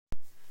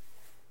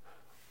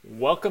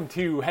Welcome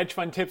to Hedge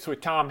Fund Tips with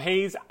Tom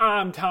Hayes.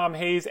 I'm Tom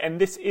Hayes, and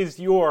this is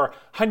your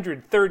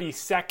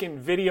 130-second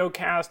video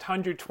cast,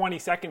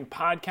 120-second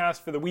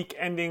podcast for the week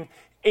ending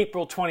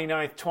April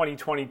 29th,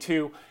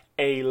 2022.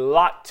 A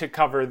lot to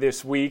cover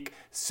this week,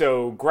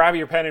 so grab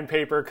your pen and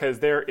paper because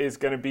there is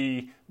going to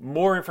be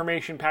more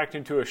information packed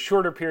into a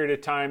shorter period of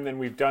time than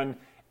we've done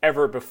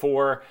ever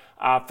before.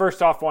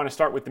 First off, I want to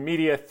start with the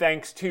media.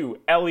 Thanks to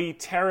Ellie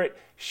Terrett,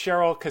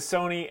 Cheryl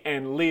Cassoni,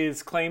 and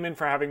Liz Clayman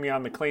for having me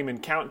on the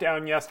Clayman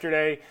Countdown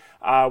yesterday.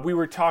 We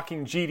were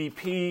talking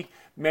GDP.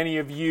 Many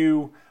of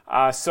you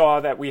saw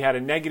that we had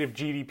a negative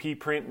GDP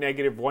print,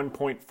 negative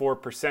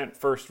 1.4%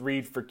 first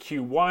read for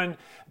Q1.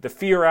 The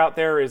fear out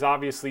there is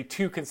obviously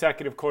 2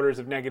 consecutive quarters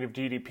of negative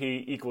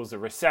GDP equals a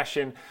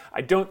recession.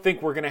 I don't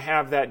think we're going to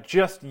have that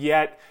just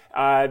yet.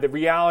 The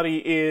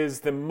reality is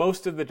the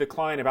most of the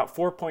decline, about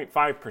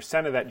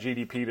 4.5% of that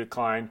GDP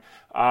decline,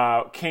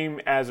 came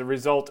as a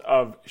result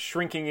of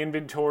shrinking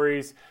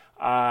inventories,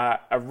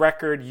 a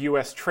record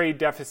U.S. trade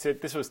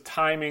deficit. This was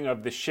timing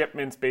of the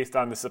shipments based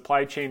on the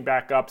supply chain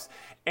backups,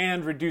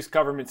 and reduced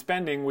government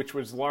spending, which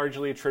was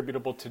largely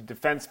attributable to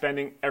defense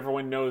spending.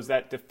 Everyone knows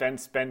that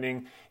defense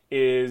spending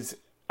is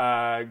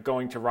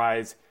going to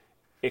rise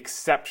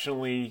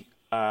exceptionally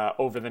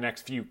over the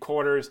next few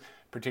quarters,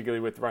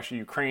 particularly with Russia,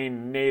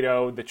 Ukraine,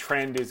 NATO. The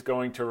trend is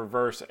going to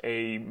reverse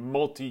a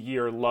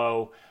multi-year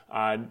low,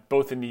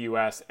 both in the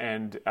U.S.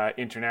 and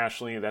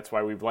internationally. That's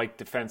why we've liked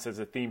defense as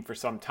a theme for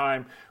some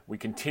time. We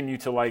continue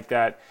to like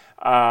that.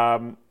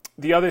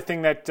 The other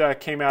thing that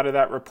came out of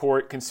that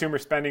report, consumer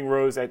spending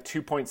rose at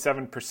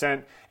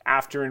 2.7%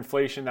 after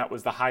inflation. That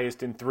was the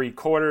highest in 3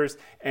 quarters,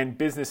 and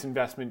business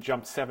investment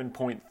jumped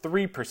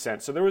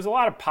 7.3%. So there was a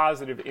lot of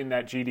positive in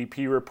that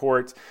GDP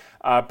report.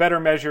 Better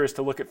measure is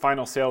to look at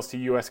final sales to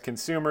U.S.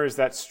 consumers.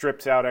 That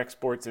strips out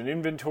exports and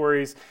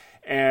inventories,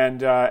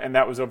 and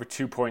that was over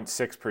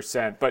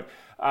 2.6%. But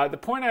the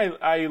point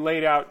I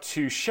laid out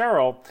to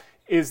Cheryl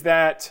is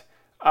that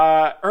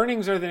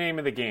earnings are the name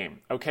of the game,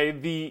 okay?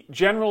 The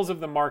generals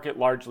of the market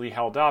largely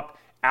held up.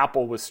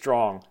 Apple was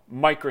strong.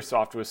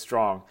 Microsoft was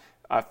strong.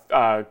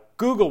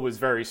 Google was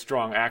very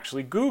strong,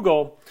 actually.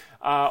 Google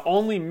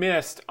only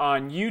missed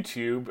on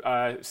YouTube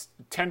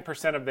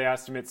 10% of the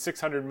estimate,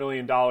 $600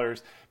 million,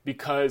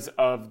 because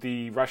of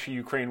the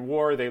Russia-Ukraine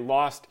war. They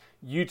lost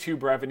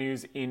YouTube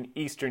revenues in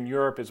Eastern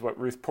Europe, is what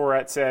Ruth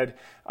Porat said.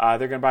 They're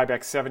going to buy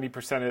back 70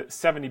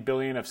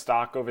 billion of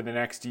stock over the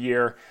next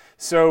year.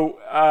 So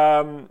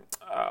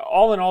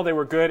all in all, they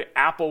were good.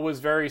 Apple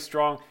was very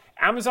strong.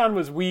 Amazon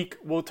was weak.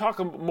 We'll talk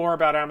more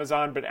about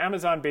Amazon, but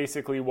Amazon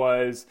basically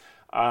was,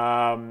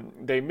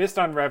 they missed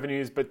on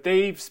revenues, but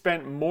they've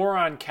spent more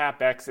on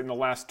CapEx in the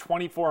last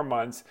 24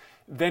 months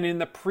than in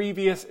the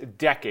previous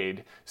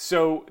decade.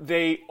 So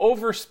they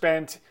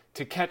overspent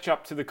to catch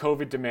up to the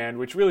COVID demand,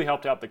 which really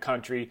helped out the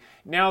country.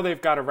 Now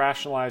they've got to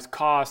rationalize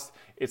costs.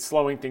 It's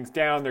slowing things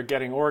down. They're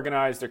getting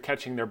organized. They're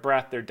catching their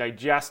breath. They're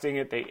digesting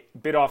it. They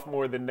bit off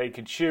more than they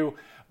could chew.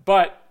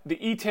 But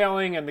the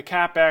e-tailing and the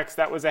CapEx,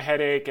 that was a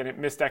headache, and it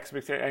missed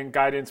expectations, and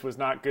guidance was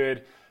not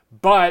good.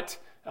 But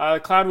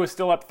cloud was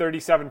still up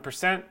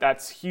 37%.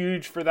 That's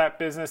huge for that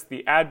business.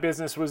 The ad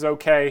business was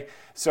okay.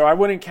 So I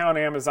wouldn't count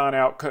Amazon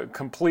out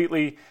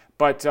completely,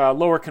 but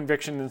lower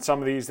conviction than some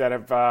of these that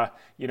have,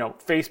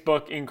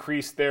 Facebook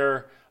increased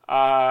their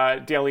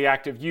daily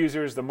active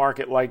users, the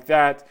market like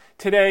that.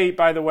 Today,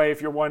 by the way,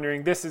 if you're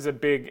wondering, this is a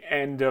big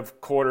end of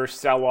quarter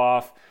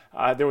sell-off.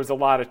 There was a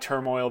lot of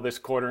turmoil this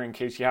quarter, in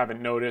case you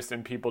haven't noticed,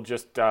 and people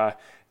just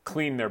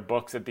clean their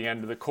books at the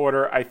end of the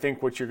quarter. I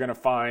think what you're going to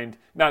find,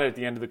 not at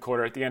the end of the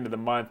quarter, at the end of the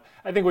month,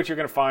 I think what you're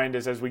going to find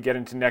is as we get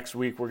into next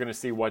week, we're going to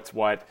see what's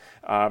what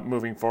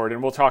moving forward.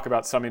 And we'll talk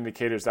about some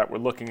indicators that we're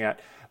looking at.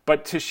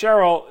 But to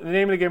Cheryl, the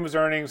name of the game was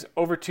earnings,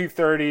 over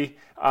 230.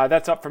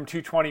 That's up from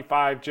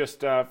 225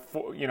 just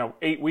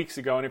 8 weeks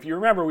ago. And if you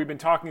remember, we've been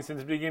talking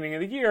since the beginning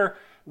of the year.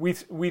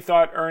 We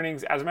thought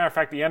earnings, as a matter of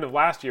fact, the end of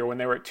last year when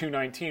they were at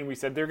 219, we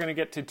said they're going to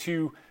get to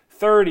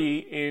 230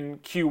 in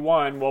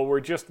Q1. Well,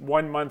 we're just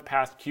 1 month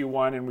past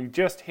Q1, and we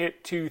just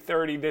hit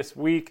 230 this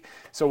week.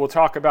 So we'll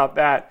talk about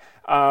that.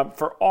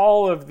 For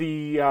all of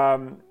the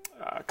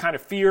kind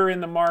of fear in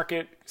the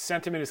market,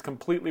 sentiment is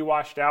completely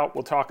washed out.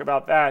 We'll talk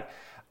about that.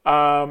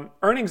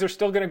 Earnings are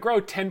still going to grow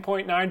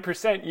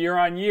 10.9% year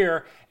on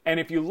year.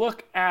 And if you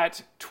look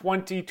at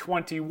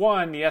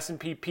 2021, the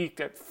S&P peaked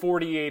at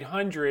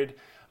 4,800.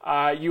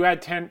 You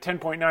add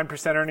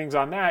 10.9% earnings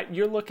on that,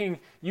 you're looking,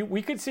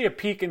 we could see a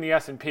peak in the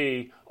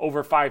S&P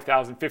over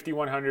 5,000,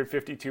 5,100,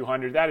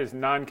 5,200. That is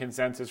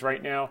non-consensus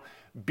right now,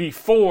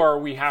 before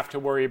we have to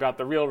worry about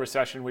the real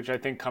recession, which I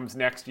think comes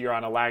next year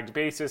on a lagged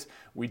basis.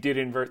 We did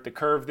invert the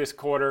curve this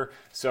quarter,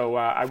 so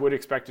I would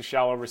expect a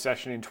shallow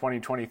recession in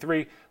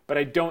 2023, but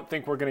I don't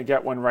think we're going to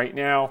get one right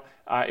now.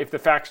 If the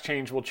facts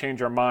change, we'll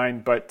change our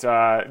mind, but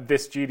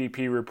this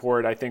GDP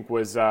report, I think,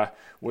 was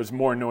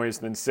more noise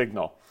than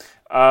signal.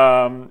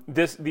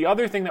 The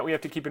other thing that we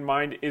have to keep in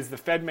mind is the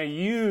Fed may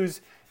use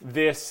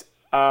this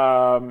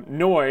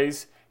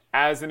noise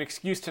as an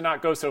excuse to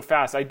not go so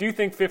fast. I do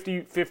think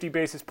 50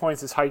 basis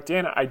points is hiked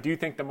in. I do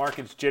think the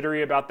market's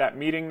jittery about that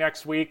meeting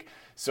next week.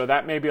 So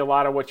that may be a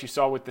lot of what you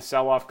saw with the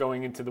sell-off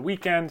going into the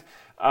weekend.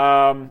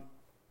 But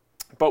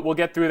we'll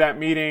get through that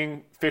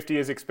meeting. 50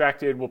 is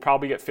expected. We'll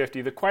probably get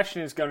 50. The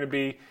question is going to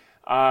be,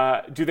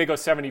 do they go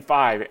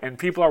 75? And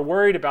people are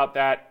worried about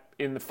that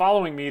in the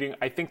following meeting.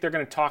 I think they're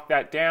going to talk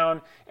that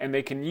down, and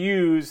they can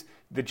use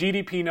the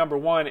GDP number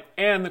one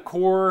and the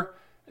core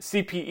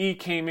CPE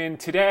came in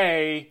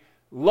today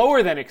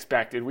lower than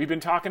expected. We've been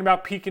talking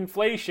about peak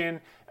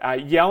inflation.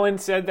 Yellen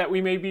said that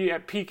we may be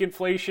at peak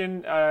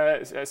inflation.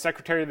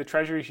 Secretary of the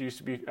Treasury, she used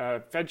to be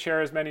Fed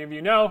chair, as many of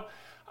you know.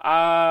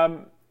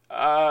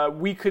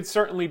 We could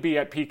certainly be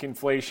at peak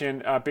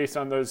inflation based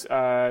on those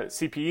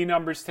CPE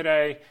numbers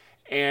today.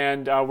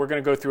 And we're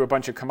going to go through a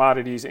bunch of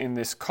commodities in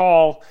this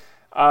call.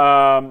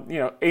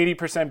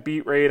 80%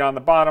 beat rate on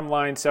the bottom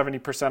line,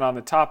 70% on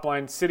the top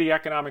line. City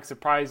Economic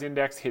Surprise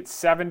Index hit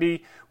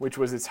 70, which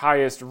was its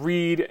highest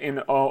read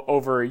in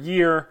over a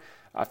year.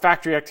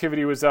 Factory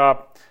activity was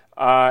up,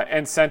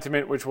 and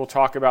sentiment, which we'll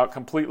talk about,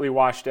 completely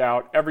washed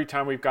out. Every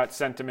time we've got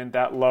sentiment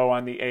that low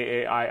on the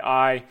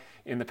AAII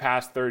in the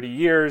past 30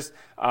 years,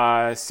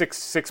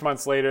 6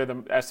 months later,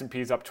 the S&P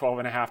is up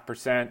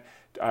 12.5%.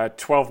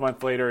 12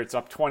 months later, it's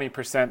up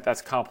 20%.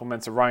 That's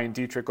compliments of Ryan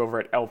Dietrich over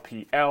at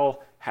LPL,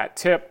 hat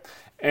tip.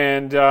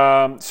 And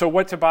so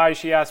what to buy,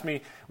 she asked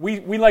me.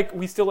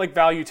 We still like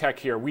value tech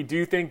here. We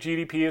do think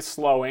GDP is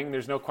slowing.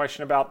 There's no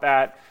question about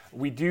that.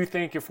 We do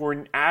think if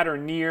we're at or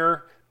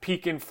near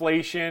peak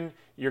inflation,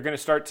 you're going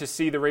to start to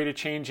see the rate of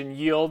change in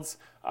yields.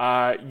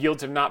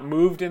 Yields have not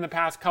moved in the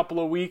past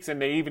couple of weeks,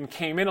 and they even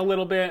came in a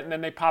little bit, and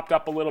then they popped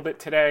up a little bit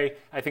today.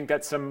 I think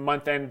that's some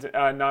month-end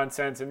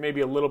nonsense and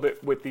maybe a little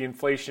bit with the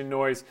inflation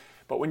noise.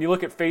 But when you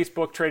look at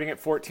Facebook trading at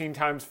 14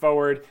 times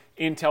forward,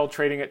 Intel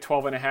trading at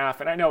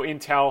 12.5, and I know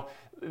Intel,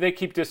 they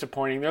keep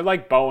disappointing. They're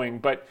like Boeing,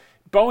 but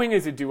Boeing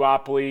is a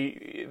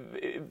duopoly.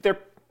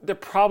 They're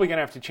probably going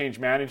to have to change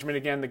management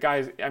again. The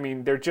guys, I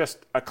mean, they're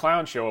just a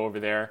clown show over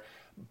there.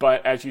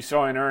 But as you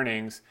saw in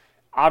earnings,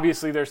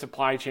 obviously there's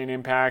supply chain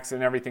impacts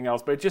and everything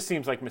else, but it just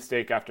seems like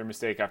mistake after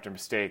mistake after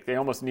mistake. They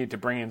almost need to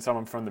bring in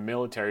someone from the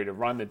military to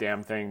run the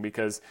damn thing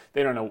because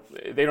they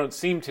don't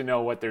seem to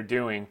know what they're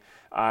doing.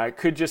 It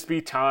could just be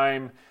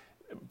time,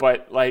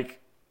 but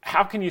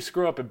how can you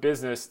screw up a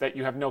business that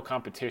you have no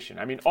competition?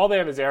 I mean, all they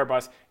have is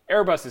Airbus.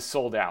 Airbus is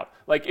sold out.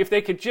 If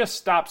they could just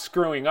stop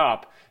screwing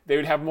up, they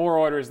would have more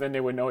orders than they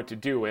would know what to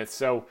do with.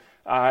 So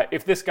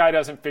if this guy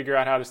doesn't figure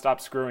out how to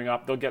stop screwing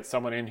up, they'll get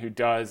someone in who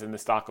does, and the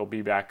stock will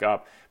be back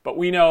up. But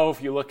we know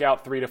if you look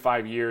out 3 to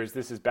 5 years,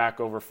 this is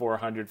back over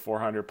 400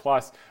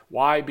 plus.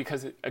 Why?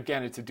 Because,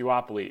 again, it's a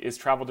duopoly. Is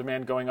travel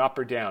demand going up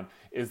or down?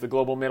 Is the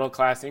global middle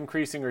class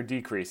increasing or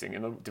decreasing?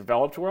 In the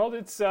developed world,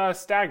 it's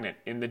stagnant.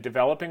 In the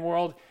developing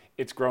world,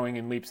 it's growing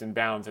in leaps and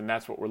bounds, and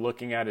that's what we're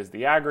looking at as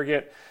the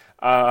aggregate.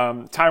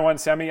 Taiwan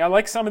Semi, I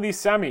like some of these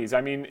semis. I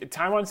mean,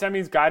 Taiwan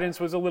Semi's guidance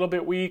was a little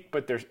bit weak,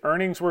 but their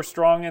earnings were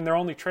strong, and they're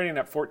only trading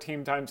at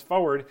 14 times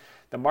forward.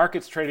 The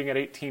market's trading at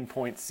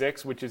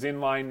 18.6, which is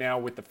in line now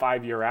with the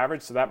 5-year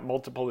average, so that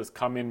multiple has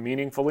come in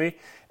meaningfully.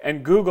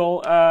 And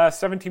Google,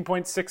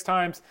 17.6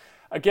 times.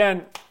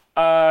 Again,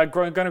 going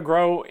to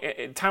grow.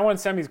 Taiwan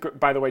Semi's,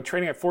 by the way,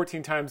 trading at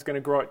 14 times, going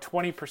to grow at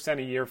 20%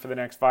 a year for the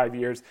next 5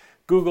 years.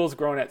 Google's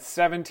grown at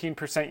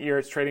 17% a year.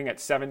 It's trading at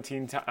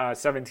 17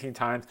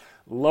 times,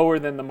 lower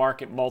than the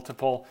market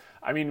multiple.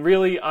 I mean,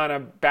 really, on a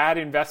bad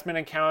investment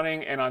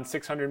accounting and on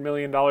 $600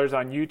 million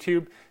on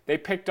YouTube, they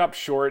picked up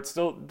short.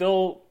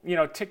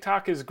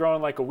 TikTok is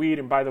growing like a weed.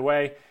 And by the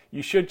way,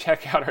 you should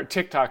check out our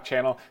TikTok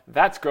channel.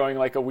 That's growing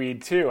like a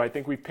weed too. I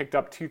think we've picked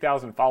up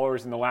 2,000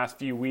 followers in the last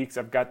few weeks.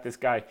 I've got this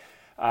guy,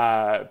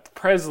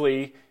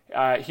 Presley,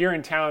 here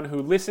in town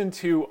who listened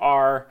to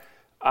our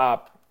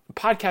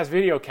podcast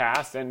video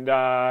cast, and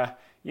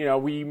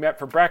we met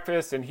for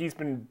breakfast, and he's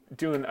been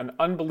doing an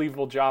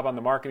unbelievable job on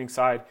the marketing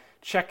side.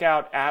 Check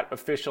out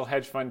 @official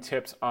hedge fund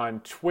tips on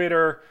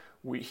Twitter.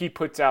 He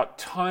puts out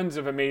tons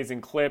of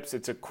amazing clips.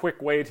 It's a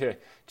quick way to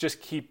just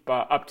keep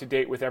up to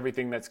date with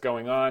everything that's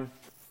going on.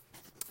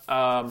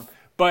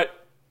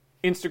 But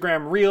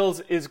Instagram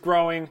Reels is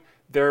growing.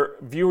 Their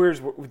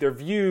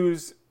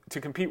views to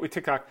compete with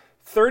TikTok,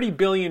 30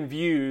 billion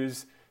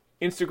views,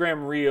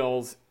 Instagram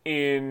Reels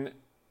in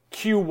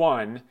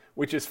Q1,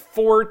 which is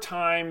 4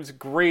 times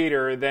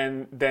greater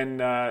than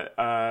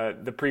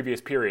the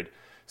previous period.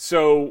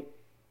 So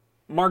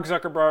Mark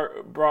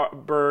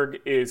Zuckerberg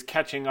is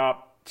catching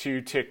up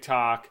to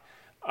TikTok.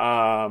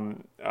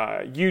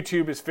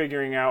 YouTube is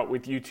figuring out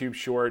with YouTube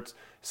Shorts.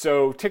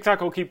 So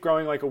TikTok will keep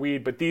growing like a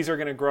weed, but these are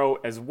going to grow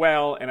as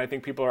well. And I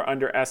think people are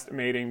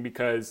underestimating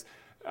because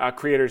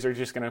creators are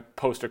just going to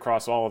post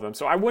across all of them.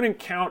 So I wouldn't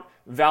count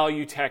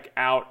value tech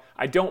out.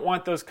 I don't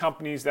want those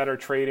companies that are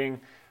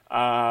trading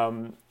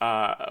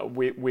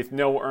with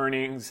no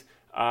earnings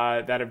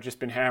that have just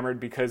been hammered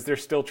because they're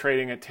still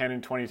trading at 10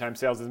 and 20 times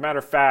sales. As a matter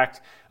of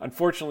fact,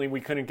 unfortunately, we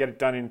couldn't get it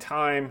done in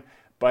time,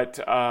 but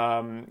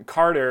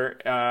Carter,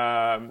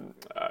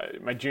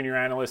 my junior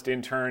analyst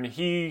intern,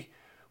 he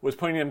was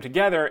putting them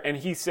together, and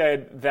he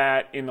said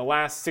that in the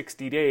last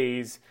 60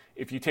 days,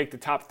 if you take the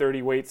top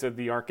 30 weights of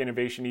the ARK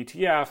Innovation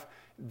ETF,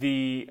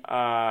 the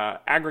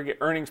aggregate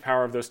earnings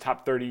power of those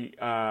top 30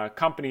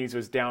 companies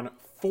was down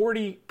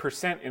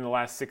 40% in the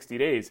last 60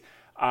 days.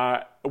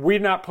 We're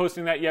not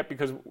posting that yet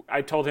because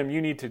I told him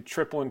you need to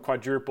triple and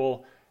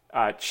quadruple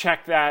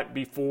check that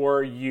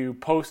before you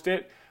post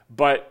it.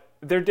 But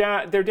they're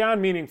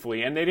down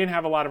meaningfully, and they didn't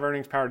have a lot of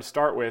earnings power to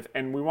start with,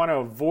 and we want to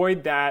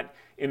avoid that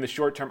in the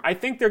short term. I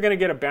think they're going to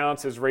get a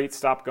bounce as rates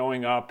stop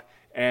going up,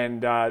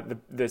 and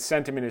the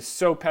sentiment is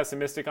so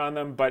pessimistic on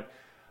them. But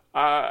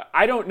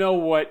I don't know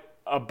what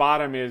a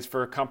bottom is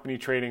for a company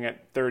trading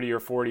at 30 or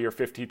 40 or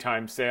 50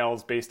 times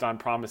sales based on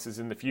promises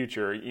in the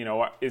future. You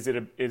know, is it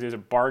a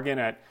bargain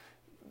at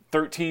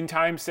 13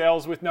 times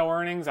sales with no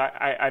earnings?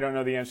 I don't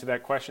know the answer to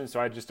that question, so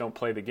I just don't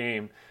play the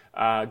game.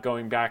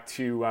 Going back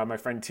to my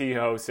friend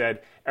Tiho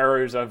said,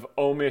 errors of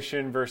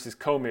omission versus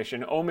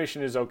commission.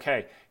 Omission is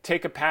okay.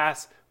 Take a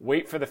pass,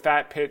 wait for the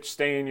fat pitch,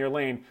 stay in your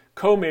lane.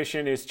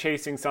 Commission is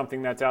chasing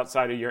something that's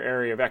outside of your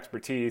area of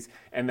expertise,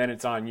 and then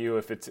it's on you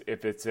if it's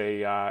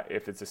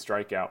a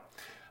strikeout.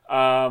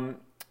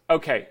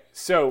 Okay,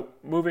 so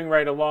moving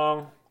right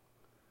along,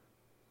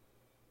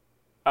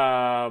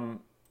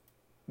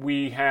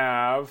 we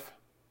have.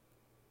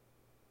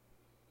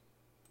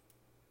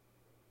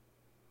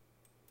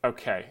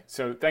 Okay,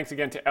 so thanks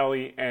again to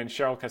Ellie and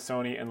Cheryl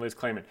Cassoni and Liz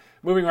Clayman.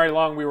 Moving right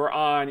along, we were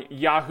on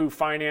Yahoo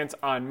Finance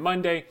on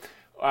Monday.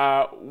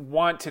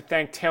 Want to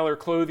thank Taylor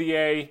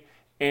Clothier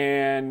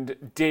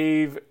and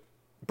Dave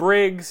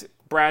Briggs,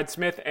 Brad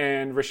Smith,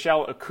 and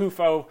Rochelle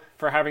Akufo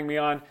for having me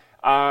on.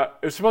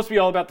 It was supposed to be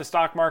all about the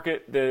stock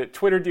market. The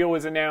Twitter deal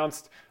was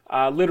announced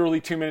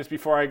literally 2 minutes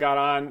before I got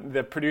on.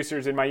 The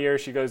producer's in my ear.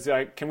 She goes,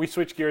 can we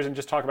switch gears and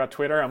just talk about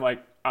Twitter? I'm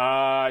like,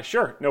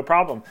 sure, no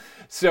problem.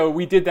 So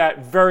we did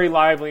that, very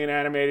lively and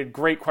animated.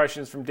 Great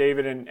questions from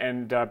David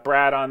and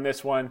Brad on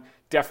this one.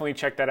 Definitely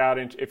check that out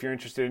if you're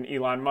interested in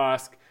Elon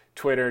Musk,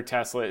 Twitter,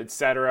 Tesla,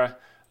 etc.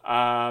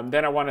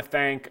 Then I want to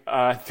thank,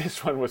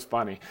 this one was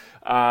funny.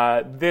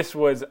 This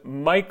was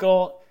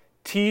Michael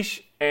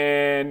Tisch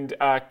and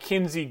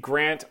Kinsey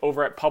Grant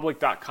over at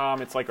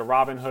public.com. It's like a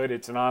Robinhood.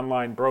 It's an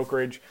online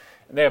brokerage.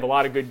 They have a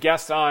lot of good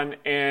guests on,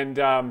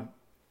 and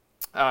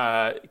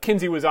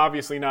Kinsey was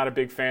obviously not a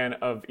big fan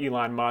of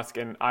Elon Musk,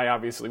 and I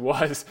obviously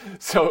was.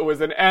 So it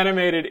was an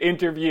animated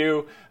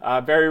interview,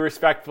 very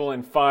respectful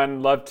and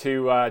fun. Love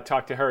to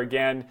talk to her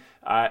again,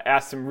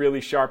 ask some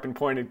really sharp and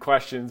pointed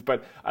questions.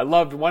 But I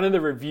loved one of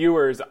the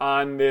reviewers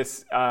on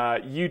this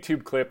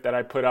YouTube clip that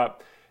I put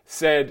up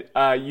said,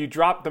 you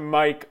dropped the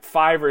mic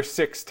 5 or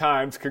 6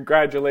 times.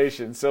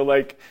 Congratulations. So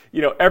like,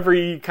 you know,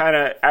 every kind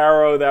of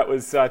arrow that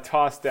was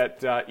tossed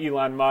at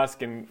Elon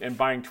Musk and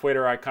buying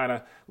Twitter, I kind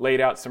of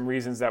laid out some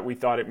reasons that we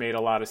thought it made a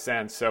lot of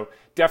sense. So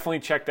definitely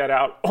check that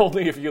out,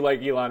 only if you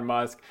like Elon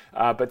Musk.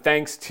 But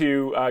thanks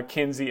to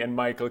Kinsey and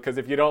Michael, because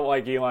if you don't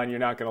like Elon, you're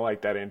not going to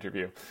like that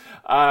interview.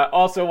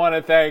 Also want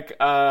to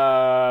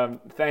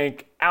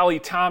thank Ali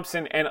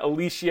Thompson and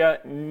Alicia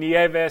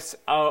Nieves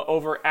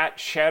over at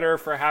Cheddar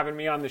for having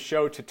me on the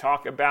show to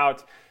talk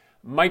about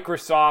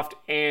Microsoft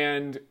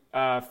and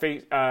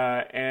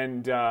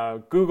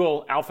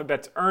Google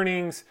Alphabet's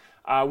earnings.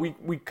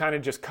 We kind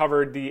of just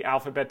covered the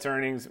Alphabet's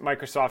earnings.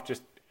 Microsoft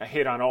just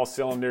hit on all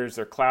cylinders.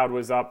 Their cloud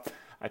was up,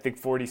 I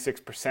think,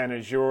 46%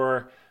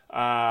 Azure,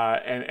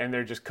 and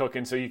they're just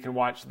cooking, so you can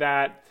watch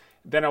that.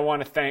 Then I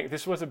want to thank,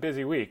 this was a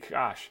busy week,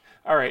 gosh.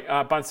 All right,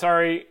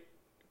 Bansari,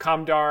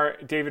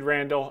 Kamdar, David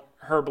Randall,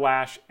 Herb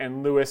Lash,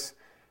 and Louis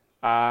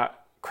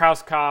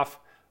Krauskopf.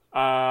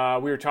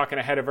 We were talking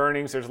ahead of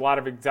earnings. There's a lot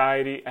of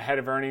anxiety ahead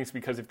of earnings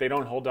because if they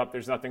don't hold up,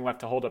 there's nothing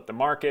left to hold up the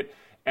market.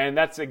 And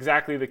that's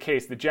exactly the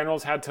case. The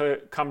generals had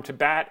to come to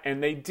bat,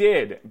 and they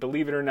did,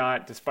 believe it or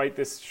not, despite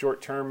this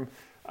short-term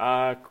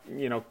hype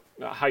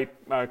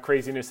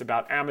craziness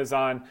about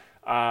Amazon.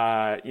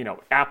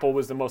 Apple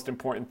was the most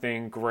important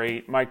thing.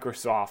 Great.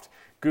 Microsoft,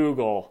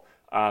 Google,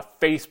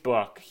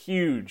 Facebook,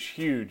 huge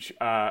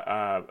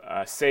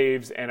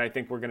saves, and I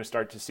think we're going to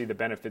start to see the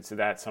benefits of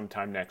that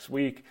sometime next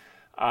week.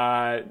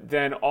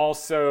 Then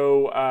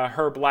also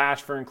Herb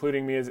Lash for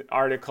including me as an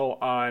article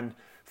on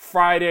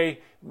Friday.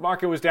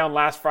 Market was down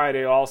last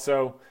Friday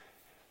also.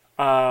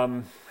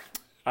 Everyone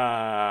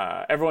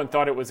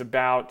thought it was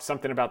about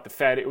something about the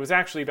Fed. It was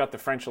actually about the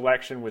French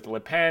election with Le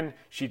Pen.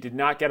 She did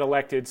not get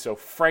elected, so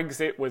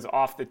Frexit was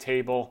off the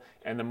table,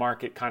 and the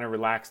market kind of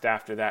relaxed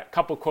after that.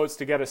 Couple quotes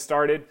to get us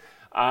started.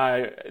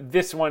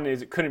 This one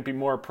couldn't be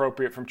more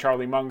appropriate from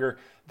Charlie Munger.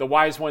 The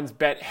wise ones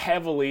bet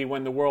heavily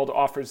when the world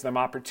offers them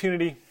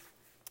opportunity.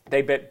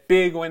 They bet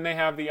big when they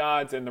have the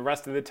odds, and the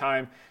rest of the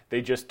time,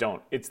 they just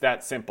don't. It's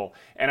that simple.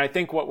 And I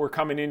think what we're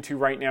coming into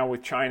right now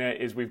with China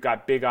is we've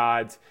got big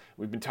odds.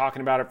 We've been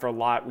talking about it for a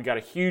lot. We got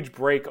a huge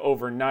break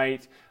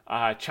overnight.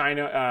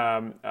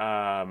 China,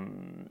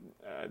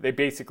 they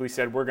basically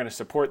said, we're going to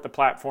support the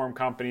platform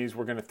companies.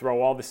 We're going to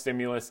throw all the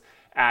stimulus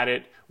at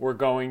it. We're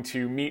going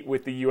to meet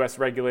with the U.S.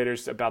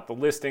 regulators about the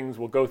listings.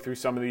 We'll go through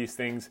some of these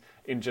things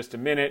in just a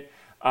minute.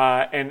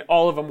 And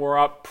all of them were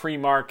up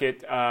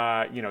pre-market,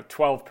 12%,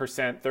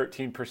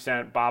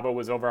 13%. BABA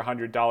was over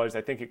 $100.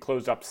 I think it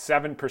closed up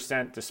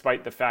 7%,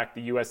 despite the fact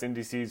the U.S.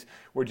 indices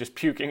were just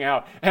puking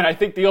out. And I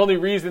think the only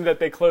reason that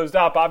they closed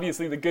up,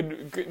 obviously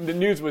the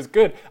news was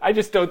good. I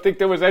just don't think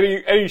there was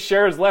any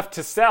shares left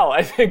to sell.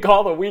 I think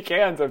all the weak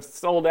hands have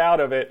sold out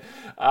of it.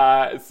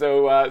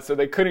 So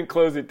they couldn't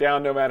close it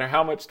down no matter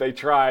how much they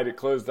tried. It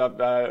closed up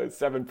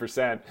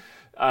 7%.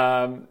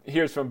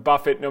 Here's from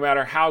Buffett: no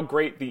matter how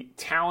great the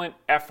talent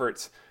or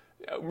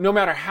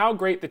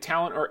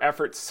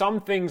effort,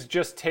 some things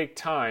just take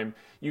time.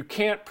 You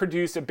can't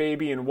produce a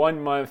baby in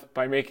 1 month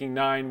by making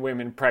 9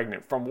 women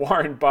pregnant. From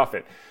Warren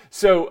Buffett.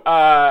 So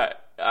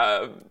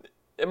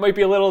it might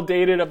be a little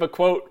dated of a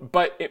quote,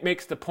 but it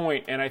makes the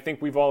point. And I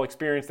think we've all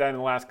experienced that in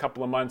the last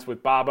couple of months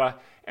with BABA.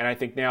 And I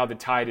think now the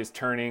tide is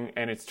turning,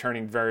 and it's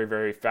turning very,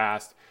 very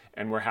fast.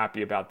 And we're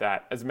happy about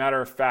that. As a matter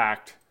of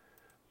fact,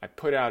 I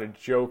put out a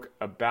joke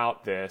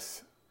about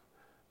this.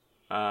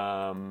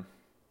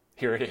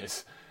 Here it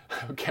is.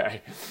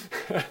 Okay.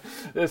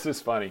 This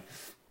is funny.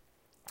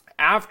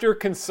 After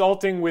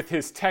consulting with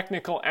his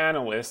technical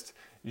analyst,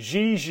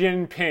 Xi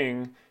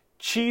Jinping,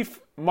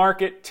 chief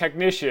market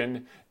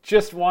technician,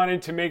 just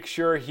wanted to make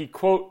sure he,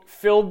 quote,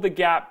 filled the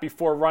gap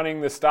before running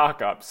the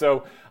stock up.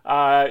 So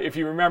if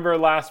you remember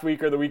last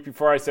week or the week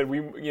before, I said,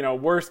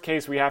 worst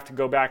case, we have to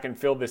go back and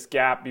fill this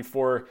gap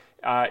before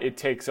it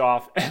takes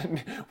off.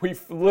 And we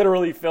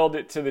literally filled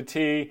it to the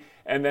T.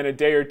 And then a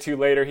day or two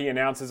later, he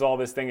announces all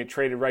this thing. It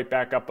traded right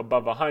back up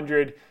above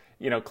 100,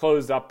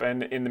 closed up in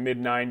the mid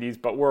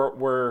 90s, but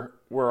we're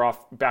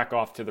back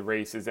off to the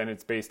races, and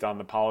it's based on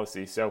the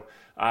policy. So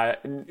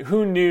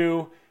who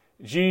knew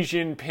Xi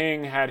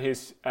Jinping had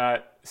his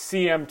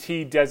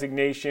CMT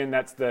designation?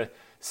 That's the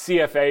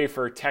CFA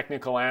for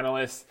technical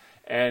analysts.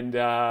 And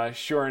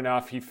sure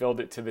enough, he filled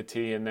it to the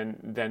T, and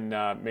then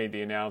made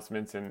the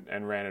announcements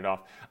and ran it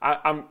off.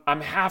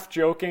 I'm half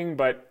joking,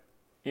 but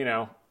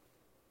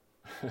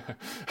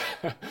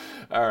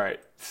all right.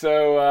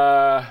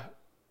 So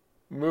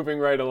moving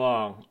right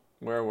along,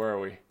 where were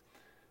we?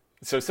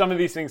 So some of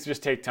these things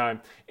just take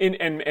time.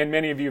 And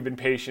many of you have been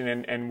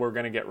patient, and we're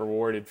going to get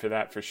rewarded for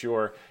that for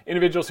sure.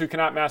 Individuals who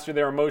cannot master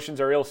their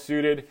emotions are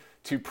ill-suited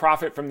to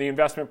profit from the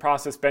investment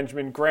process.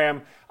 Benjamin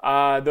Graham,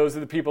 those are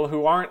the people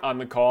who aren't on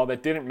the call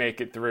that didn't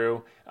make it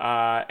through,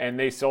 and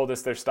they sold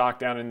us their stock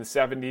down in the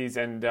 70s,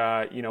 and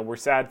we're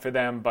sad for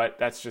them, but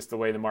that's just the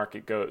way the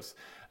market goes.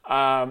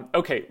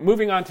 Okay,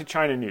 moving on to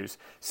China news.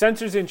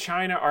 Censors in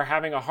China are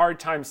having a hard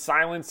time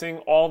silencing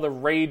all the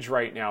rage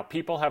right now.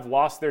 People have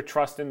lost their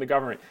trust in the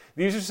government.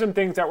 These are some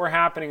things that were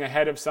happening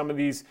ahead of some of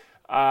these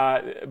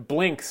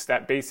blinks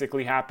that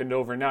basically happened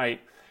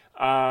overnight.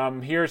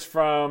 Here's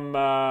from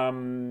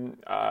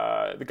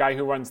the guy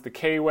who runs the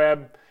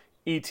K-Web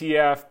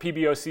ETF.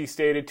 PBOC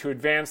stated, to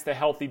advance the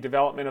healthy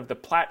development of the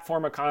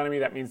platform economy,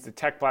 that means the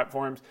tech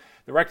platforms,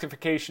 the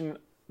rectification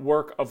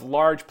work of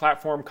large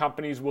platform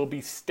companies will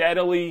be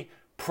steadily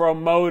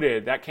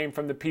promoted. That came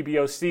from the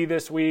PBOC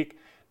this week.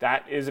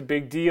 That is a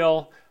big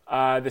deal.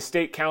 The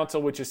State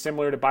Council, which is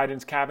similar to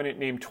Biden's cabinet,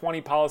 named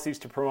 20 policies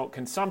to promote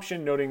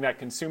consumption, noting that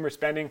consumer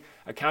spending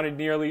accounted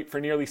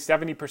for nearly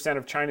 70%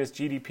 of China's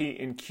GDP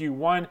in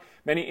Q1.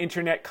 Many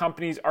internet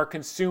companies are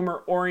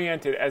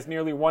consumer-oriented, as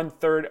nearly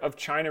 1/3 of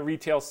China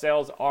retail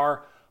sales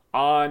are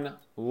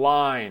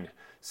online.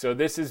 So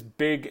this is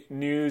big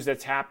news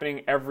that's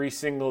happening every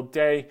single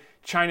day.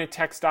 China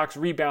tech stocks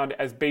rebound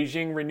as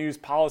Beijing renews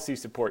policy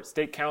support.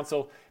 State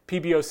Council,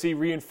 PBOC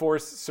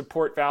reinforced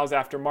support vows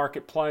after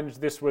market plunge.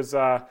 This was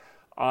on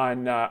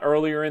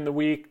earlier in the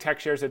week.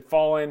 Tech shares had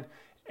fallen,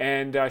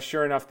 and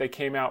sure enough, they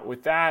came out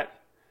with that.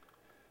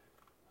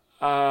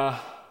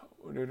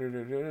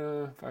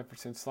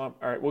 5% slump.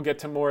 All right, we'll get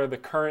to more of the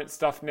current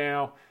stuff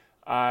now.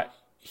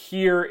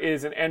 Here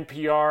is an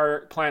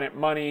NPR Planet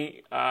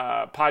Money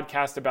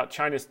podcast about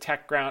China's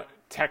tech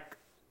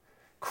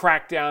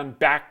crackdown,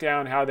 back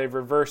down, how they've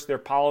reversed their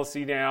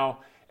policy now,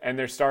 and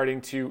they're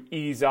starting to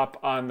ease up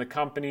on the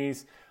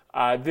companies.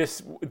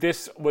 This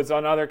was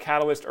another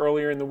catalyst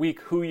earlier in the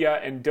week. Huya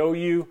and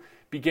Douyu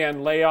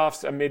began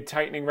layoffs amid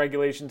tightening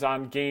regulations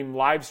on game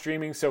live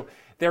streaming. So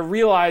they're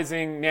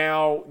realizing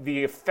now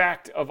the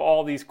effect of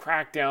all these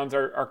crackdowns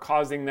are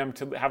causing them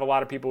to have a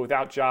lot of people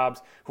without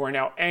jobs who are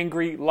now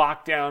angry,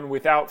 locked down,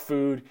 without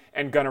food,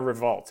 and going to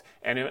revolt.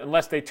 And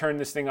unless they turn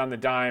this thing on the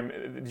dime,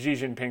 Xi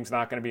Jinping's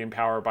not going to be in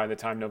power by the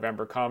time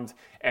November comes.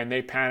 And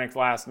they panicked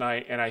last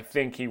night, and I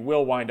think he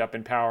will wind up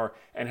in power,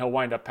 and he'll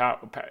wind up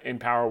in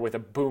power with a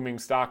booming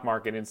stock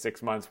market in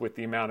 6 months with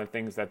the amount of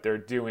things that they're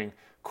doing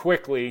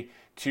quickly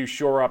to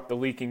shore up the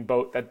leaking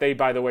boat that they,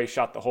 by the way,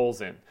 shot the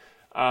holes in.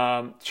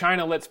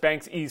 China lets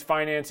banks ease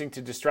financing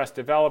to distressed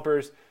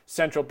developers.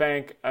 Central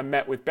bank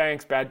met with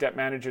banks, bad debt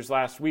managers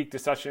last week.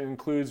 Discussion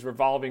includes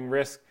resolving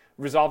risks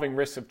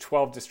of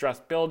 12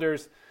 distressed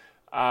builders.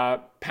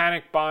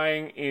 Panic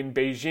buying in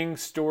Beijing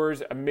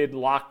stores amid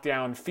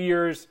lockdown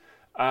fears.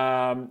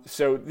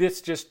 So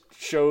this just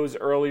shows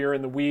earlier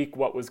in the week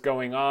what was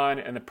going on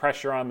and the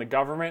pressure on the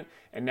government.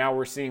 And now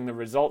we're seeing the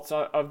results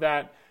of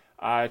that.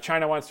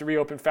 China wants to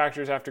reopen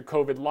factories after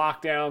COVID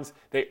lockdowns.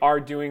 They are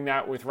doing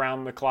that with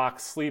round-the-clock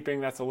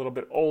sleeping. That's a little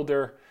bit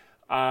older.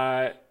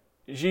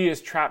 Xi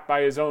is trapped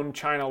by his own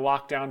China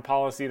lockdown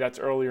policy. That's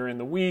earlier in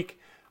the week.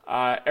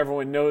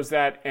 Everyone knows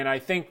that, and I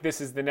think this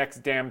is the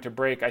next dam to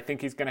break. I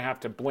think he's going to have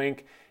to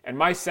blink, and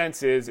my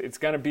sense is it's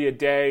going to be a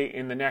day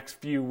in the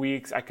next few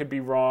weeks, I could be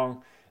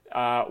wrong,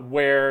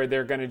 where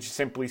they're going to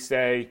simply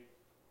say,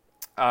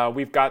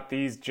 we've got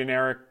these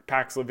generic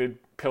Paxlovid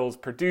pills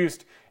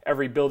produced.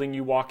 Every building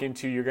you walk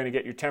into, you're going to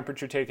get your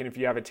temperature taken. If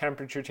you have a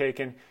temperature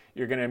taken,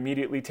 you're going to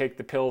immediately take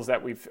the pills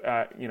that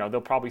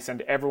they'll probably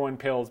send everyone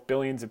pills,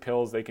 billions of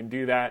pills. They can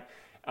do that.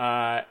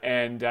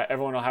 And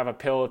everyone will have a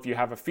pill. If you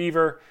have a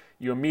fever,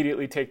 you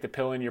immediately take the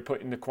pill and you're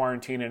put into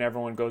quarantine, and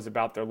everyone goes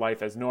about their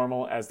life as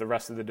normal as the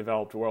rest of the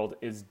developed world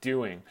is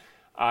doing.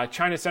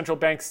 China's central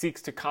bank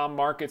seeks to calm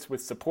markets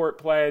with support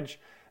pledge.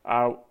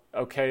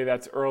 Okay,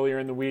 that's earlier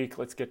in the week.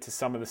 Let's get to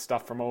some of the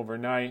stuff from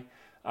overnight.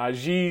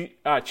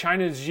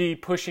 China's Xi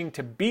pushing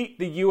to beat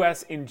the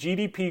U.S. in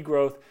GDP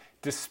growth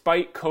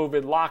despite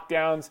COVID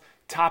lockdowns.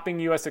 Topping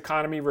U.S.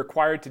 economy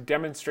required to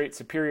demonstrate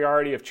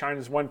superiority of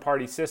China's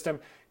one-party system.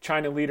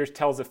 China leaders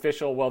tells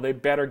official, well, they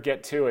better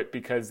get to it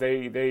because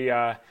they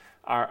are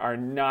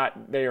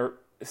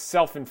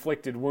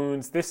self-inflicted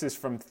wounds. This is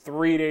from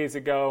 3 days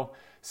ago.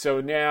 So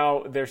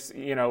now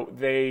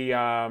they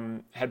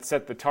had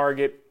set the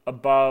target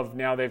above.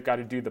 Now they've got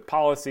to do the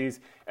policies.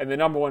 And the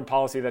number one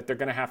policy that they're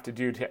going to have to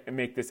do to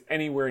make this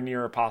anywhere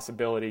near a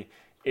possibility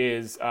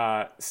is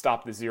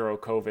stop the zero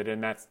COVID,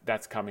 and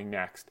that's coming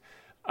next.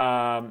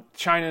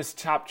 China's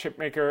top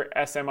chipmaker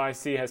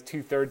SMIC has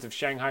 2/3 of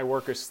Shanghai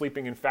workers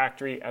sleeping in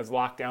factory as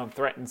lockdown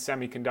threatens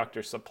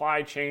semiconductor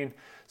supply chain.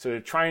 So they're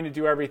trying to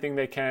do everything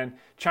they can.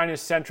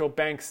 China's central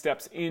bank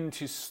steps in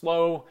to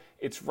slow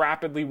its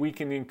rapidly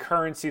weakening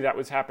currency. That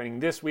was happening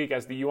this week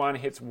as the yuan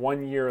hits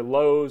one-year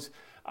lows.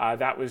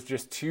 That was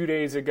just 2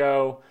 days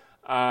ago.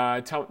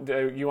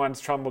 The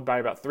yuan's tumbled by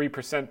about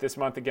 3% this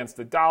month against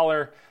the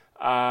dollar.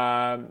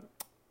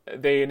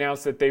 They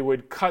announced that they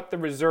would cut the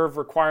reserve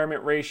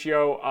requirement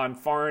ratio on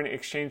foreign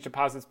exchange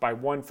deposits by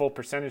 1 full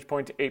percentage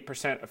point to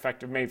 8%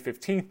 effective May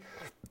 15th.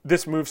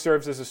 This move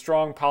serves as a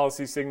strong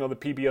policy signal. The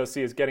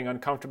PBOC is getting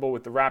uncomfortable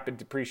with the rapid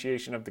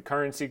depreciation of the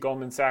currency,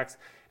 Goldman Sachs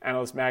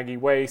analyst Maggie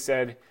Wei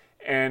said.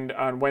 And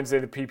on Wednesday,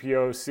 the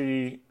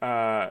PBOC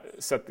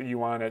set the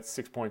yuan at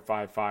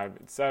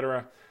 6.55,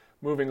 etc.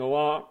 Moving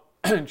along,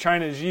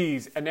 China's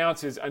Xi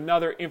announces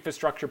another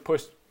infrastructure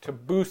push to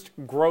boost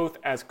growth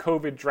as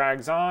COVID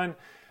drags on.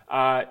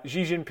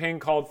 Xi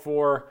Jinping called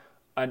for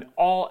an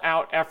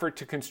all-out effort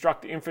to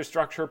construct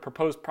infrastructure.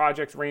 Proposed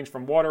projects range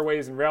from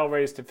waterways and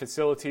railways to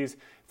facilities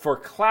for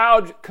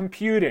cloud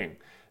computing.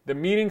 The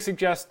meeting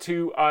suggests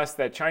to us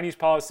that Chinese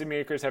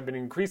policymakers have been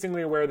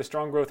increasingly aware of the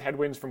strong growth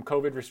headwinds from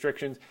COVID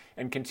restrictions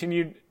and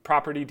continued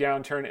property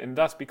downturn, and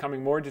thus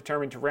becoming more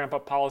determined to ramp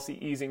up policy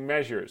easing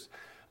measures.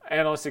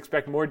 Analysts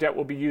expect more debt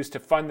will be used to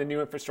fund the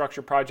new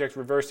infrastructure projects,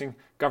 reversing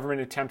government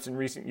attempts in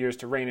recent years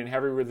to rein in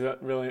heavy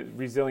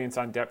resilience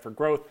on debt for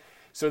growth.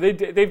 So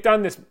they've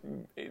done this.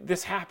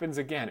 This happens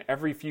again.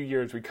 Every few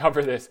years we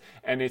cover this,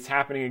 and it's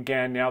happening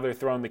again. Now they're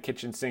throwing the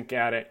kitchen sink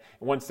at it.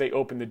 Once they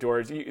open the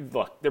doors,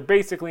 look, they're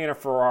basically in a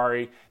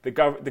Ferrari. The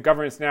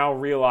government's now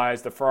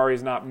realized the Ferrari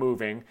is not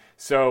moving.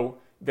 So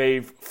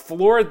they've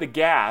floored the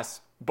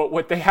gas. But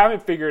what they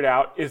haven't figured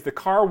out is the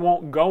car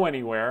won't go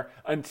anywhere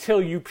until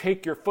you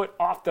take your foot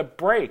off the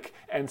brake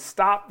and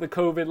stop the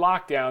COVID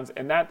lockdowns.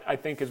 And that, I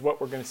think, is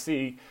what we're going to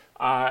see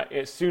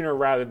sooner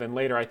rather than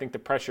later. I think the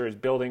pressure is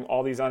building.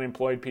 All these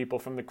unemployed people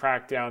from the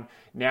crackdown,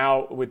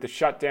 now with the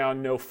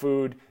shutdown, no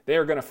food, they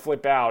are going to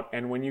flip out.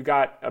 And when you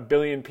got 1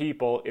 billion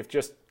people, if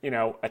just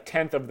a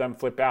tenth of them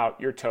flip out,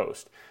 you're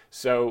toast.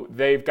 So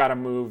they've got to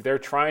move. They're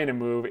trying to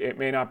move. It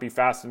may not be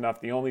fast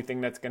enough. The only thing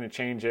that's going to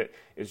change it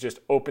is just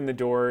open the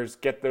doors,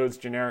 get those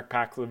generic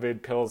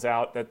Paxlovid pills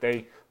out that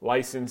they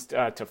licensed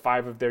to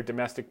 5 of their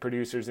domestic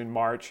producers in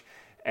March.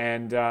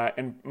 And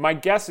my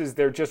guess is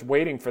they're just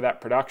waiting for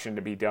that production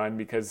to be done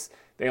because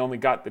they only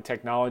got the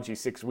technology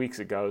 6 weeks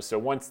ago. So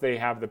once they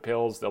have the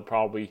pills, they'll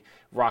probably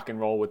rock and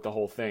roll with the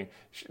whole thing.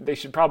 They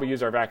should probably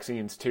use our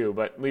vaccines too,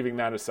 but leaving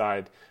that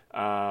aside,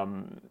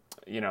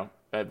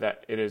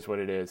 that it is what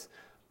it is.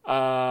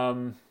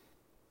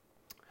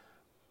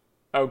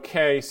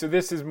 Okay, so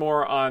this is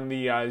more on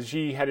the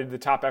Xi headed the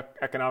top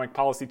economic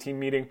policy team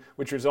meeting,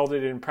 which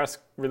resulted in a press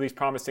release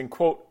promising,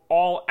 quote,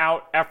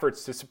 all-out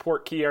efforts to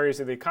support key areas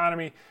of the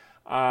economy,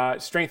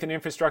 strengthen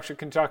infrastructure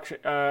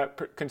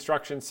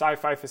construction,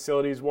 sci-fi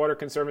facilities, water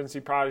conservancy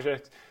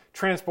projects,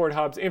 transport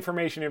hubs,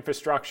 information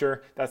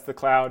infrastructure, that's the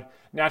cloud,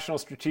 national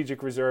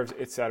strategic reserves,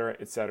 et cetera,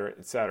 et cetera,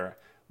 et cetera.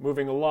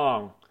 Moving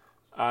along.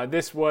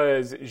 This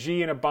was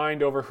Xi in a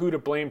bind over who to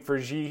blame for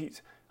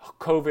Xi's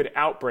COVID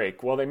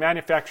outbreak. Well, they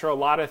manufacture a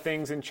lot of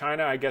things in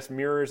China. I guess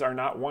mirrors are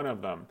not one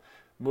of them.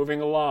 Moving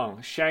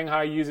along.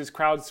 Shanghai uses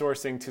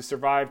crowdsourcing to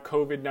survive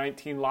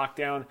COVID-19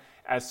 lockdown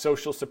as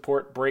social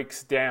support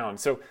breaks down.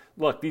 So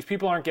look, these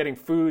people aren't getting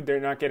food, they're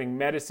not getting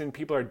medicine,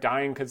 people are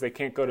dying because they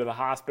can't go to the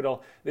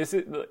hospital. This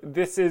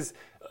is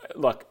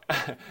look,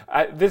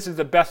 this is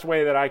the best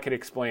way that I could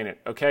explain it,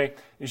 okay?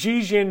 Xi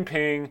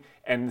Jinping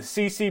and the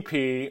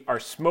CCP are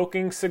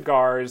smoking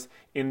cigars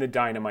in the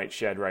dynamite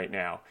shed right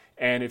now.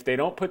 And if they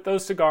don't put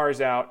those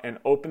cigars out and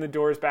open the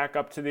doors back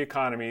up to the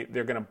economy,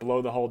 they're going to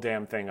blow the whole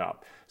damn thing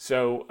up.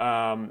 So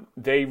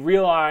they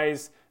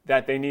realize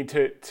that they need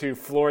to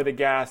floor the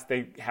gas.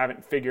 They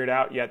haven't figured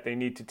out yet. They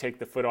need to take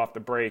the foot off the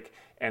brake,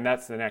 and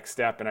that's the next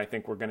step. And I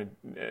think we're going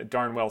to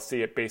darn well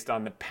see it based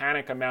on the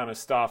panic amount of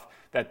stuff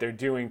that they're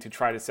doing to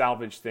try to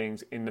salvage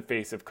things in the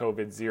face of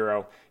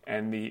COVID-0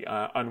 and the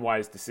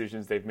unwise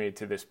decisions they've made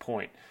to this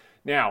point.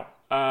 Now,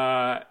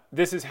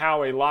 this is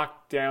how a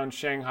lockdown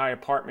Shanghai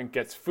apartment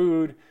gets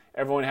food.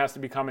 Everyone has to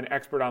become an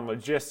expert on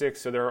logistics,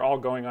 so they're all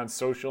going on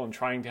social and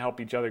trying to help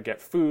each other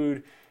get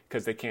food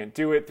because they can't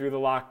do it through the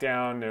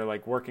lockdown. They're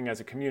like working as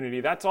a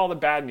community. That's all the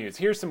bad news.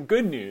 Here's some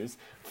good news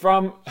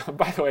from,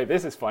 by the way,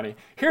 this is funny.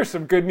 Here's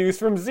some good news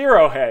from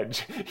Zero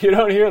Hedge. You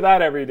don't hear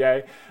that every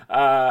day.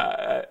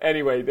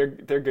 Anyway,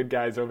 they're good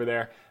guys over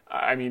there.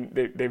 I mean,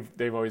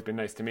 they've always been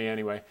nice to me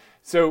anyway.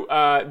 So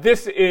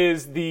this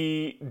is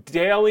the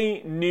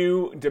daily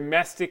new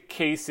domestic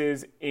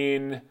cases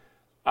in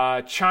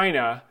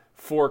China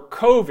for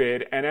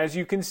COVID. And as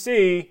you can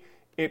see,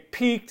 it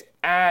peaked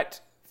at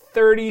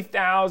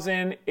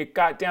 30,000. It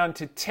got down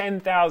to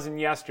 10,000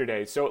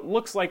 yesterday. So it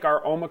looks like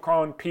our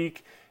Omicron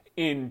peak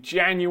in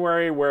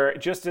January, where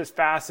just as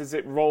fast as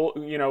it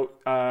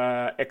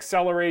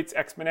accelerates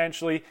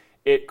exponentially,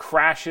 it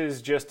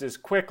crashes just as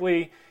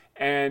quickly.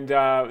 And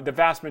the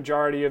vast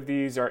majority of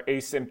these are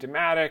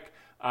asymptomatic.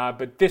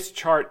 But this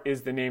chart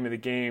is the name of the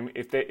game.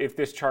 If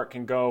this chart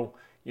can go,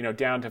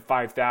 down to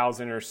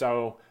 5,000 or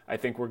so, I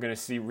think we're going to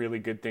see really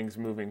good things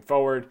moving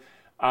forward.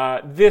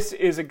 This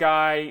is a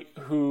guy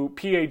who,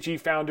 PAG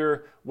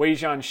founder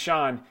Weijian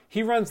Shan,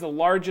 he runs the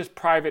largest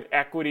private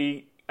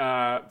equity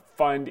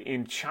fund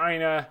in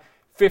China,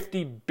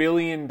 $50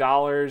 billion.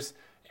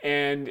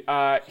 And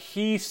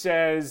he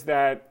says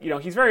that,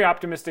 he's very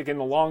optimistic in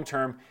the long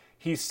term.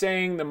 He's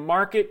saying the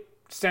market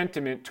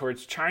sentiment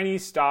towards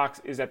Chinese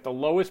stocks is at the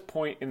lowest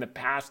point in the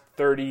past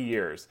 30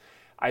 years.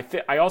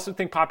 I also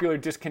think popular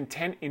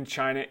discontent in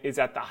China is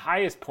at the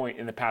highest point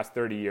in the past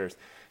 30 years.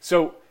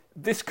 So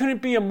this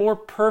couldn't be a more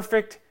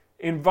perfect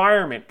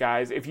environment,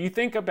 guys. If you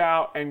think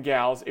about, and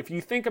gals, if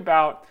you think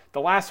about the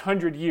last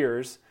 100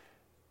 years,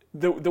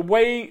 the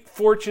way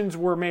fortunes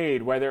were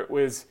made, whether it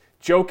was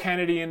Joe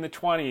Kennedy in the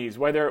 20s,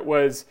 whether it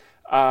was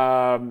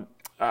John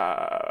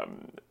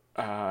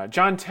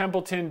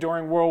Templeton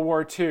during World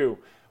War II,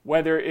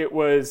 whether it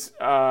was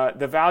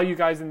the value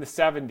guys in the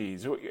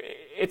 70s,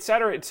 et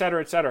cetera, et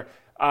cetera, et cetera.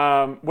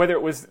 Whether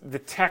it was the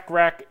tech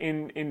wreck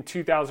in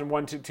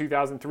 2001 to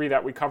 2003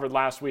 that we covered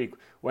last week,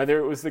 whether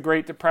it was the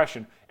Great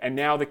Depression, and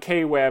now the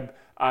K-Web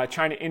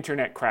China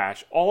internet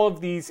crash. All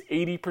of these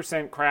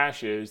 80%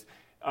 crashes,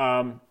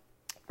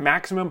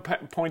 maximum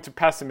points of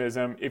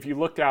pessimism, if you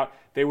looked out,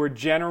 they were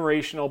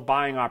generational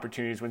buying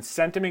opportunities. When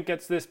sentiment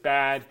gets this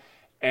bad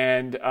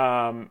and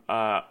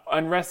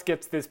unrest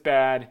gets this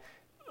bad,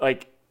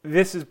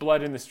 this is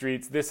blood in the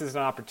streets. This is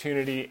an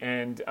opportunity,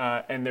 and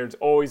there's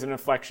always an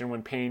inflection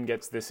when pain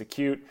gets this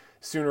acute.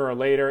 Sooner or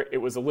later, it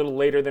was a little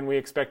later than we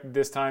expected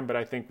this time, but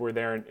I think we're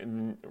there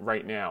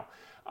right now.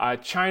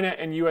 China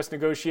and U.S.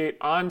 negotiate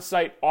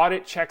on-site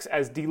audit checks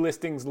as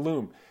delistings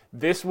loom.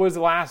 This was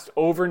last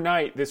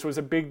overnight. This was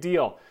a big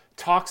deal.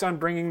 Talks on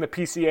bringing the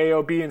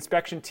PCAOB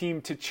inspection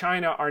team to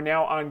China are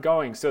now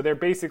ongoing. So they're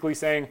basically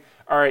saying,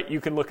 all right, you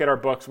can look at our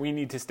books. We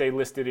need to stay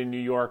listed in New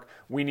York.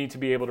 We need to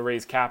be able to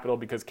raise capital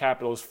because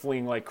capital is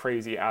fleeing like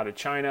crazy out of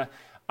China.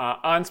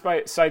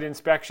 On-site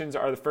inspections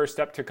are the first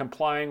step to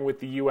complying with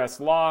the U.S.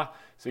 law.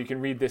 So you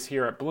can read this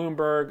here at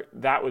Bloomberg.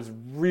 That was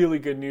really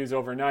good news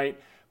overnight.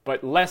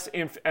 But less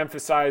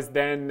emphasized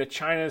than the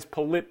China's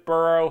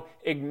Politburo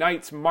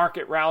ignites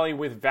market rally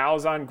with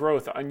vows on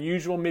growth.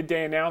 Unusual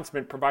midday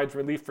announcement provides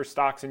relief for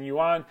stocks in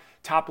yuan.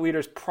 Top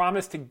leaders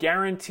promise to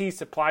guarantee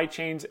supply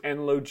chains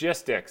and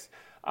logistics.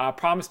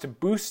 Promise to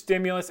boost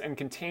stimulus and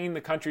contain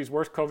the country's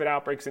worst COVID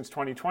outbreak since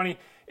 2020,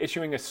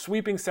 issuing a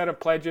sweeping set of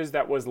pledges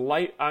that was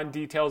light on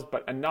details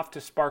but enough to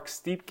spark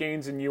steep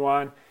gains in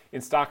yuan,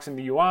 in stocks in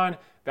the yuan.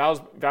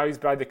 Values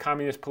by the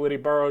Communist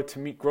Politburo to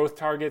meet growth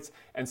targets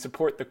and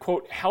support the,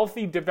 quote,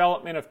 healthy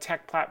development of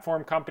tech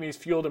platform companies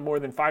fueled a more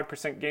than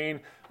 5%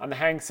 gain on the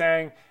Hang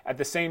Seng. At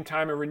the same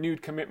time, a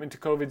renewed commitment to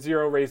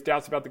COVID-0 raised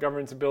doubts about the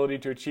government's ability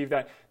to achieve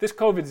that. This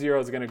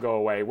COVID-0 is going to go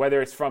away,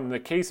 whether it's from the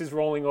cases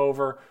rolling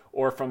over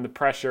or from the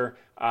pressure.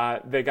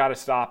 They got to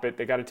stop it.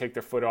 They got to take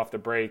their foot off the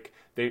brake.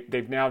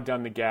 They've now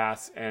done the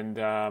gas and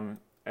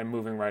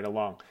moving right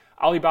along.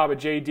 Alibaba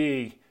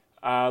JD.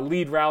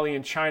 Lead rally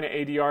in China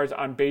ADRs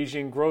on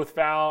Beijing growth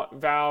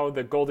vow.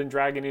 The Golden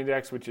Dragon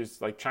Index, which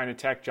is like China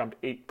Tech,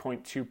 jumped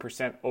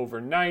 8.2%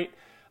 overnight.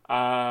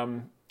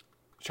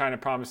 China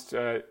promised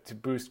to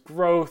boost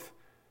growth.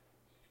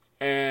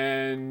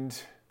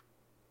 And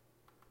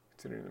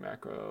Considering the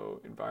macro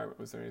environment,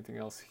 was there anything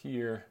else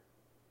here?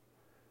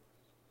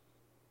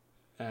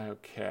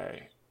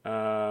 Okay.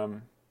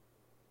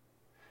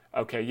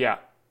 Okay, yeah.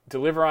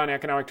 Deliver on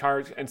economic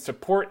targets and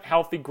support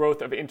healthy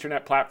growth of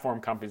internet platform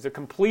companies. A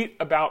complete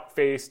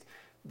about-face,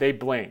 they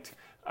blinked.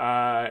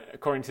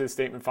 According to the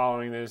statement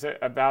following, there's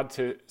about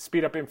to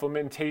speed up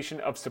implementation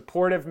of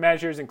supportive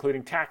measures,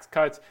 including tax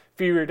cuts,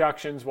 fee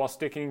reductions, while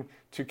sticking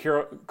to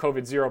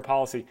COVID zero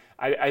policy.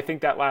 I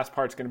think that last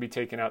part's going to be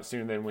taken out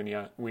sooner than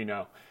we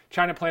know.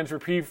 China plans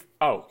reprieve.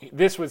 Oh,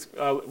 this was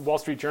Wall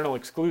Street Journal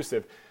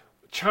exclusive.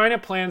 China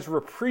plans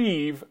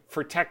reprieve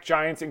for tech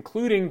giants,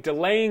 including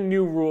delaying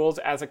new rules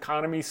as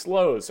economy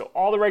slows. So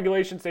all the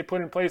regulations they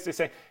put in place, they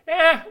say,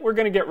 we're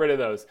going to get rid of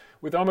those.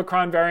 With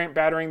Omicron variant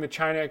battering the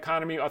China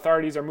economy,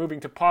 authorities are moving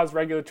to pause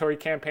regulatory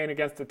campaign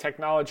against the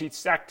technology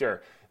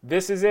sector.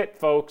 This is it,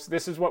 folks.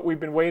 This is what we've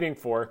been waiting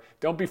for.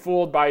 Don't be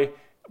fooled by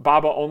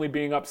BABA only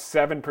being up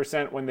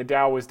 7% when the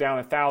Dow was down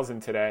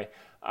 1,000 today.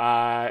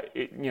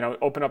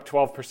 Open up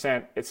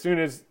 12%. As soon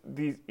as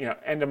these,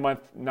 end of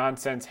month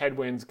nonsense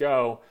headwinds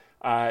go,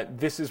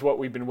 this is what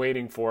we've been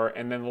waiting for.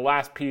 And then the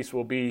last piece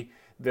will be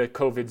the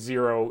COVID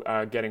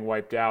zero getting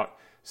wiped out.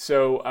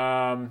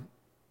 So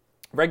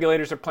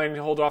regulators are planning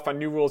to hold off on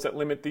new rules that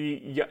limit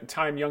the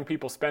time young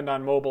people spend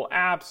on mobile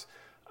apps,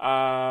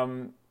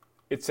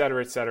 et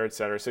cetera, et cetera, et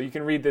cetera. So you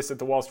can read this at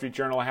the Wall Street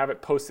Journal. I have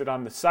it posted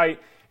on the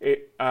site.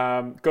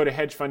 Go to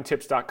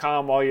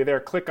hedgefundtips.com. While you're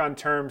there, click on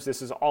terms.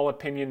 This is all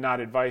opinion,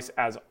 not advice,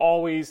 as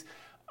always.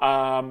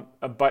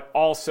 But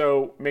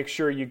also make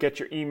sure you get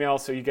your email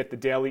so you get the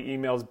daily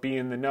emails, be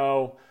in the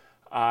know.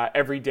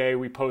 Every day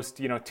we post,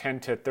 10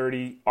 to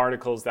 30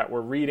 articles that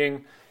we're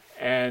reading.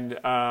 And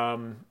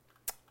so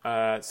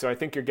I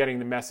think you're getting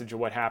the message of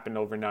what happened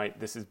overnight.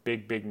 This is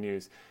big, big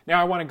news.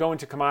 Now I want to go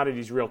into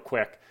commodities real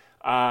quick,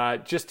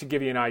 just to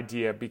give you an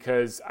idea,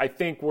 because I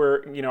think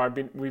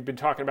we've been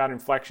talking about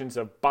inflections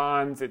of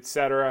bonds, et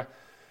cetera,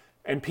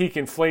 and peak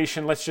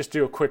inflation. Let's just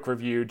do a quick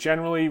review.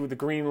 Generally, with the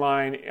green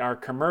line are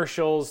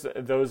commercials.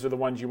 Those are the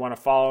ones you want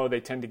to follow. They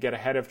tend to get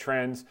ahead of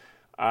trends.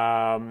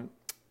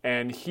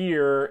 And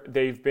here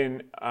they've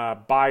been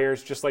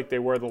buyers, just like they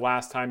were the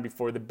last time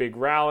before the big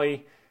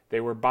rally.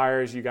 They were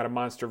buyers. You got a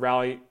monster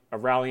rally. A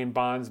rally in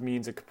bonds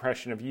means a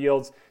compression of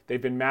yields.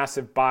 They've been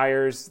massive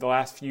buyers the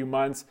last few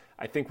months.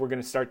 I think we're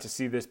going to start to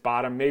see this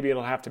bottom. Maybe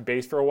it'll have to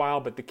base for a while,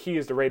 but the key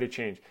is the rate of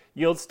change.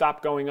 Yields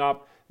stop going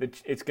up.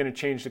 It's going to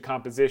change the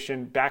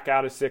composition. Back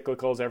out of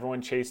cyclicals.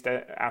 Everyone chased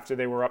it after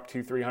they were up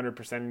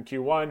 200-300% in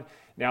Q1.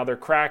 Now they're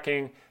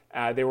cracking.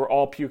 They were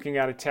all puking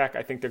out of tech.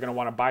 I think they're going to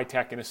want to buy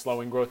tech in a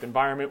slowing growth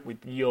environment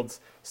with yields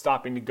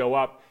stopping to go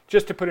up.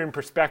 Just to put it in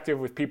perspective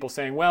with people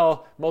saying,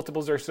 well,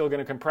 multiples are still going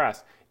to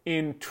compress.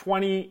 In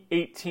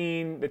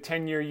 2018, the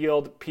 10-year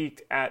yield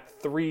peaked at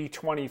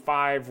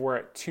 325. We're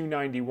at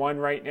 291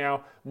 right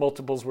now.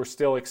 Multiples were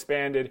still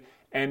expanded.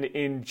 And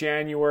in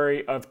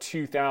January of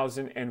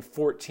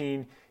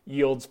 2014,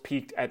 yields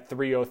peaked at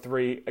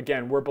 303.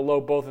 Again, we're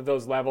below both of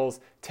those levels.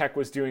 Tech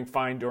was doing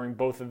fine during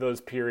both of those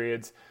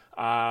periods.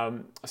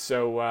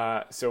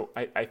 So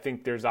I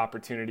think there's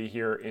opportunity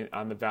here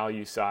on the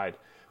value side.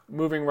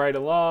 Moving right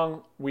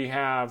along, we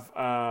have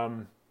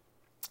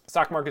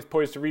stock market's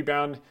poised to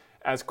rebound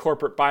as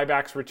corporate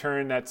buybacks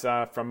return. That's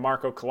from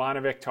Marko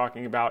Kolanovic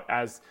talking about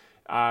as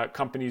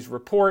companies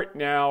report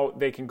now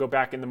they can go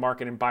back in the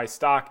market and buy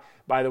stock.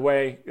 By the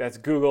way, that's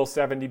Google,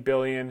 $70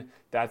 billion.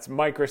 That's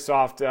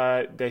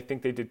Microsoft. They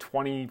think they did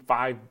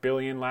 $25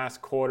 billion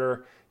last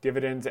quarter.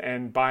 Dividends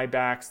and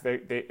buybacks.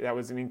 That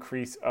was an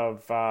increase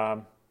of.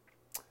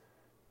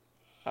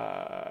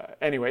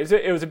 Anyways,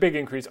 it was a big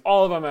increase.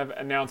 All of them have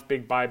announced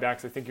big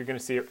buybacks. I think you're going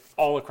to see it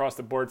all across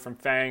the board from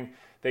FANG.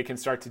 They can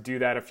start to do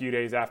that a few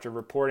days after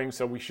reporting,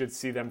 so we should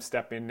see them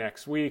step in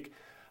next week.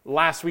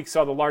 Last week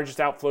saw the largest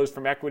outflows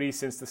from equities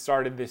since the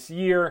start of this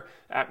year.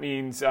 That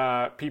means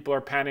people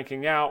are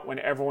panicking out. When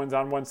everyone's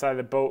on one side of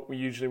the boat, we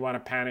usually want to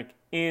panic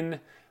in,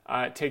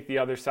 take the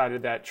other side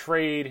of that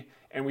trade.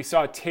 And we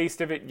saw a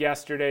taste of it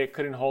yesterday. It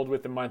couldn't hold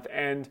with the month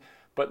end.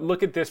 But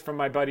look at this from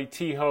my buddy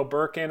Tiho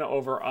Birkin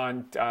over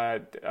on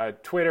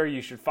Twitter.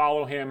 You should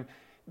follow him.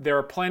 There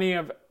are plenty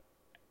of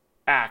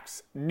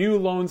acts. New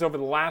loans over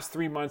the last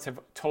 3 months have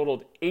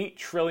totaled 8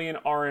 trillion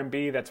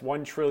RMB. That's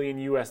 1 trillion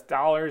US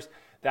dollars.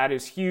 That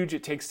is huge.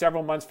 It takes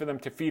several months for them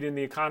to feed in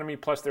the economy.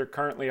 Plus, they're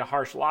currently a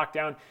harsh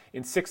lockdown.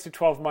 In 6 to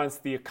 12 months,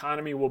 the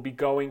economy will be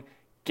going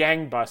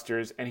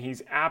gangbusters. And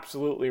he's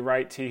absolutely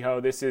right,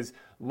 Tiho. This is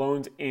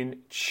loans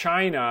in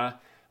China.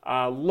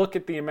 Look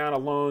at the amount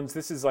of loans.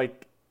 This is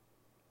like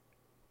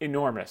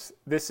enormous.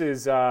 This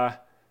is the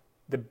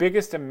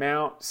biggest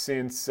amount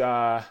since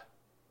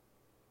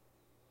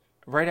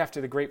right after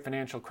the great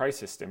financial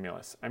crisis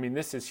stimulus. I mean,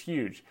 this is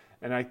huge.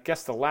 And I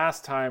guess the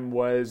last time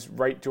was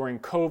right during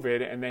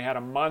COVID, and they had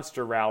a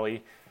monster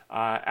rally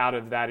out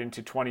of that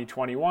into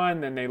 2021.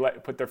 Then they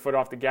put their foot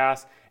off the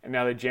gas, and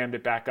now they jammed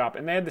it back up.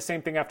 And they had the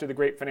same thing after the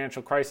great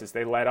financial crisis.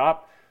 They let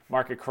up,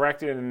 market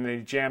corrected, and they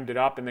jammed it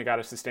up, and they got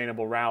a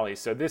sustainable rally.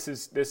 So this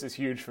is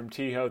huge from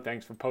Tiho.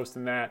 Thanks for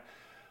posting that.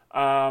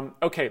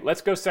 Okay,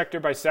 let's go sector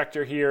by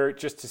sector here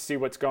just to see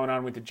what's going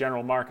on with the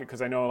general market,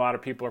 because I know a lot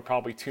of people are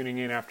probably tuning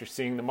in after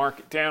seeing the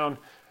market down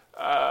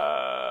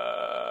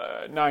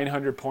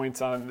 900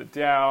 points on the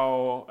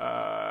Dow.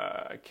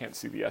 I can't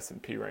see the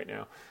S&P right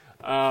now.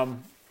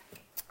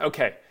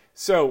 Okay,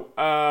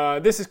 so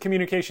this is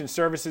communication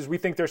services. We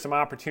think there's some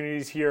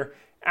opportunities here.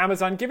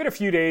 Amazon, give it a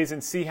few days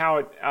and see how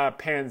it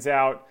pans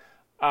out.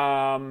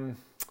 I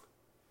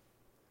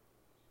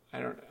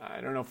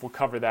don't know if we'll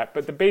cover that,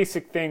 but the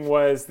basic thing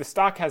was the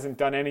stock hasn't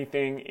done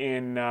anything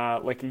in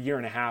like a year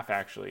and a half,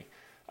 actually.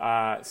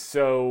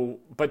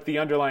 But the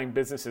underlying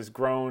business has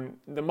grown.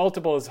 The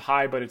multiple is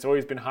high, but it's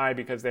always been high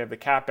because they have the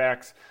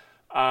CapEx.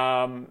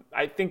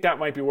 I think that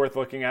might be worth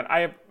looking at. I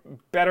have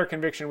better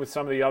conviction with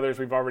some of the others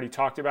we've already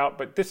talked about,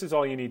 but this is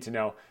all you need to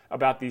know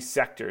about these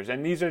sectors.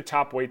 And these are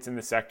top weights in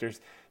the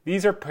sectors.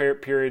 These are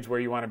periods where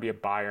you want to be a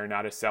buyer,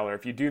 not a seller.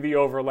 If you do the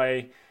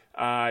overlay,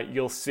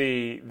 you'll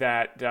see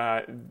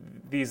that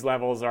these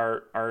levels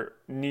are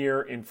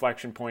near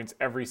inflection points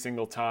every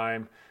single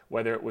time,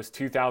 whether it was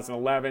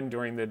 2011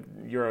 during the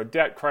Euro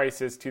debt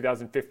crisis,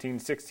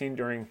 2015-16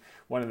 during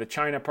one of the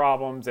China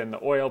problems and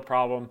the oil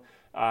problem,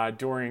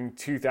 during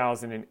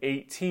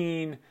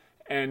 2018,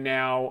 and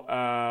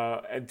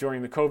now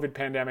during the COVID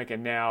pandemic,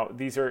 and now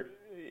these are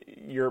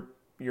your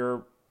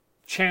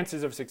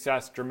chances of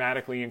success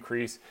dramatically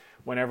increase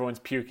when everyone's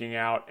puking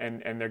out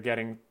and they're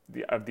getting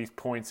these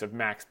points of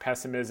max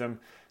pessimism.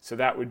 So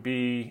that would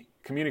be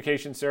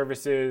communication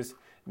services,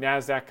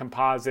 NASDAQ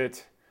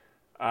Composite.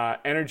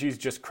 Energy's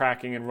just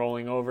cracking and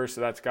rolling over,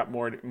 so that's got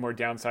more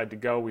downside to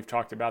go. We've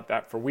talked about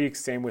that for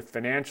weeks. Same with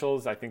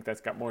financials. I think that's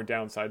got more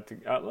downside to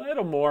a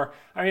little more.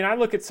 I mean, I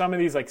look at some of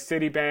these like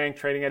Citibank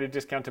trading at a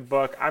discount to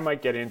book. I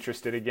might get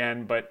interested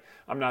again, but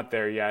I'm not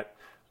there yet.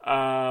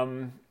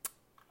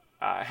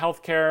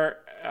 Healthcare,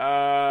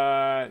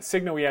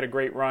 Cigna, we had a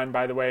great run,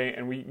 by the way,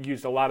 and we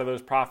used a lot of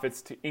those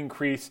profits to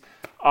increase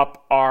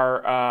up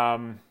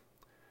our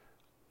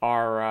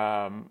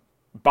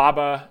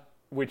BABA,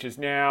 which is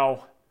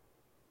now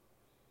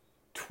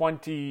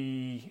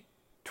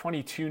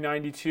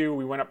 22.92.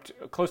 We went up to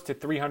close to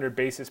 300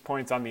 basis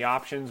points on the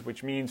options,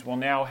 which means we'll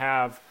now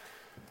have,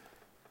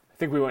 I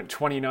think we went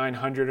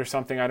 2,900 or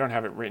something. I don't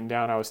have it written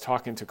down. I was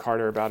talking to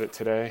Carter about it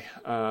today.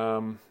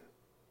 I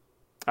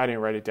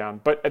didn't write it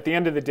down. But at the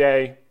end of the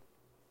day,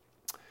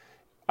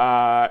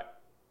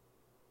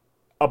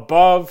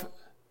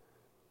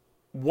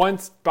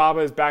 once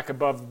BABA is back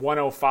above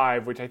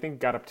 105, which I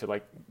think got up to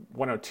like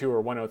 102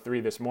 or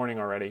 103 this morning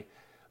already,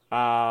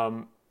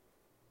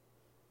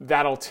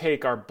 that'll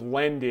take our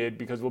blended,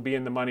 because we'll be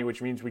in the money,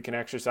 which means we can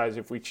exercise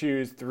if we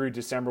choose. Through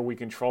December, we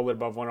control it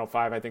above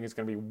 105. I think it's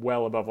going to be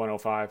well above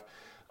 105.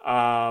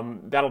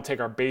 That'll take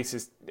our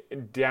basis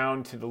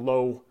down to the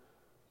low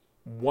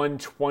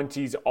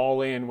 120s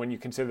all in when you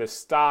consider the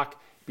stock,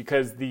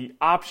 because the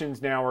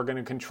options now are going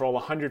to control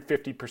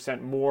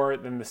 150% more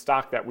than the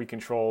stock that we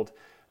controlled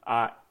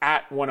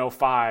at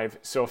 105.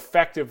 So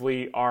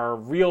effectively, our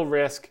real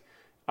risk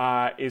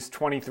is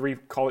 23,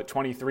 call it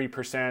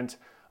 23%.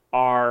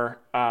 Our,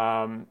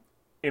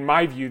 in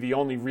my view, the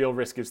only real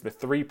risk is the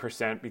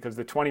 3%, because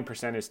the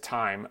 20% is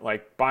time.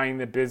 Like buying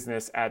the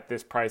business at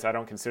this price, I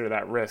don't consider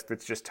that risk.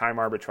 It's just time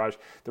arbitrage.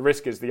 The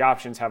risk is the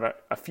options have a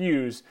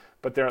fuse,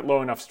 but they're at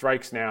low enough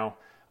strikes now.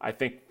 I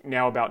think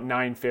now about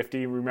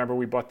 950. Remember,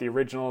 we bought the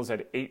originals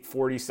at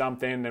 840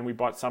 something, then we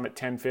bought some at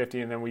 1050,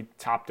 and then we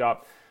topped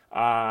up.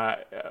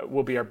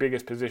 Will be our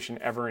biggest position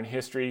ever in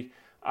history.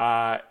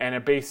 And a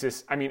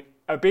basis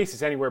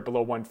anywhere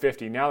below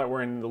 150. Now that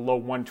we're in the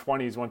low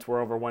 120s, once we're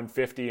over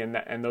 150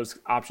 and those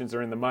options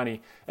are in the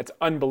money, it's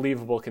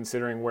unbelievable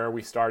considering where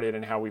we started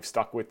and how we've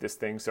stuck with this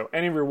thing. So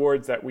any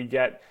rewards that we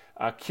get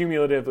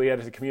cumulatively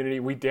as a community,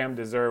 we damn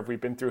deserve.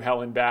 We've been through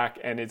hell and back,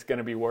 and it's going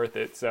to be worth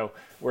it. So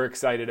we're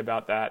excited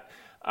about that.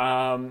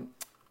 All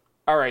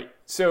right,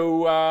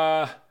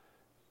 so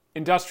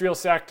industrial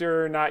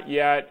sector, not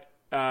yet.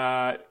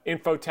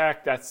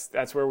 Infotech,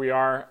 that's where we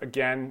are.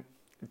 Again,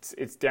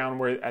 it's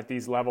down at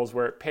these levels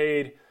where it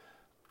paid.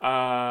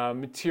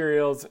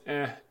 Materials,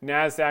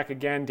 NASDAQ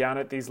again down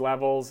at these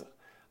levels.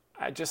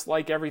 I just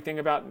like everything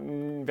about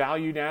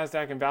value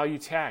NASDAQ and value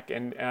tech,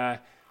 and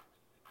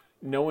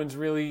no one's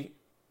really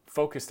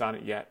focused on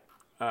it yet.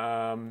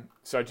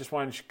 So I just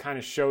wanted to kind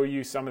of show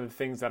you some of the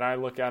things that I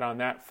look at on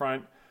that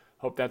front.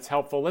 Hope that's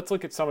helpful. Let's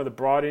look at some of the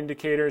broad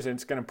indicators, and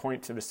it's going to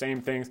point to the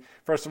same things.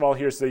 First of all,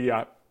 here's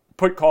the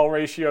put-call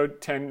ratio,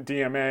 10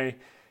 DMA.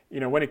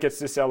 When it gets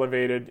this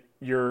elevated,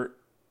 you're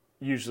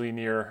usually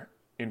near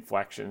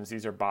inflections.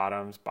 These are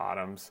bottoms.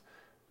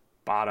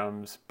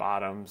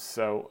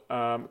 So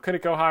could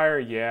it go higher?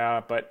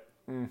 Yeah, but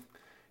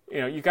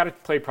you got to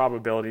play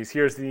probabilities.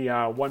 Here's the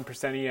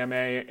 1% EMA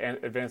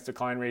and advanced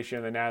decline ratio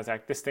in the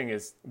NASDAQ. This thing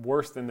is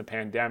worse than the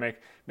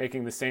pandemic,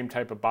 making the same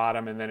type of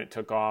bottom, and then it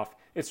took off.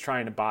 It's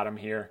trying to bottom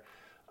here.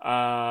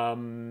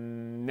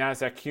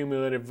 NASDAQ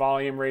cumulative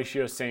volume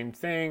ratio, same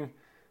thing.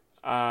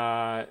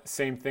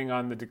 Same thing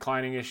on the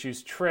declining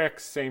issues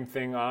Trix. Same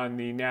thing on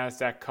the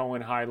NASDAQ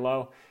Cohen high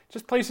low.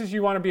 Just places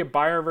you want to be a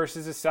buyer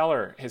versus a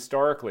seller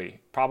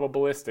historically,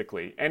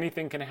 probabilistically.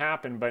 Anything can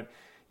happen, but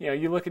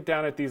you look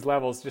down at these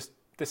levels, just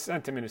the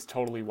sentiment is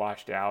totally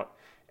washed out,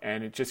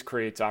 and it just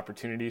creates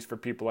opportunities for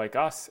people like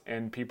us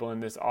and people in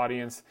this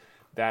audience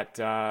that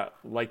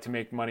like to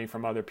make money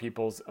from other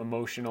people's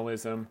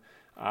emotionalism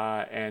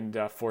and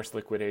forced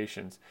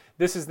liquidations.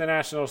 This is the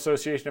National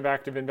Association of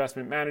Active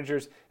Investment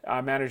Managers.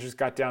 Managers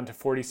got down to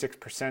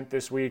 46%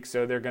 this week,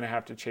 so they're going to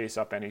have to chase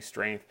up any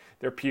strength.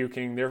 They're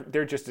puking.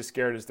 They're just as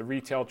scared as the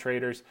retail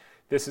traders.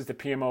 This is the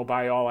PMO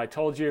buy all I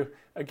told you.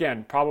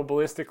 Again,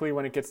 probabilistically,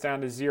 when it gets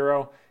down to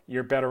zero,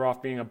 you're better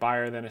off being a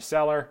buyer than a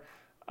seller.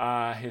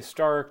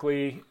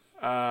 Historically,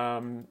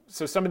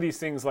 so some of these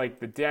things like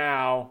the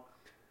Dow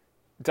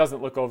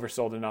doesn't look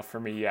oversold enough for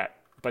me yet,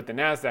 but the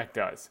NASDAQ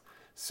does.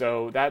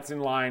 So that's in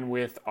line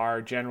with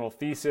our general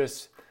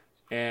thesis,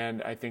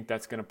 and I think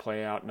that's going to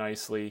play out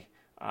nicely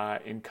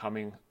in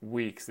coming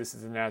weeks. This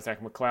is the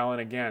NASDAQ McClellan.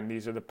 Again,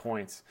 these are the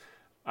points.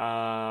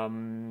 McClellan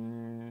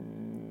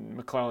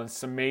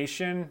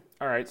summation.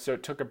 All right, so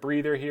it took a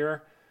breather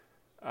here.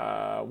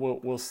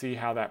 We'll see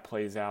how that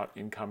plays out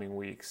in coming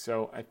weeks.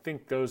 So I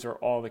think those are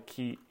all the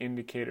key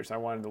indicators I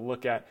wanted to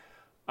look at.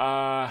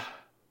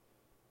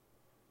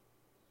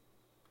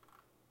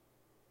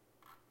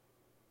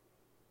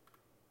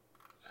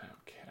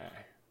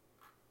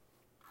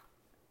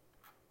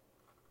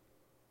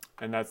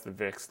 And that's the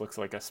VIX. Looks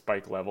like a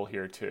spike level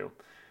here too.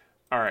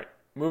 All right,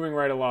 moving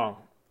right along.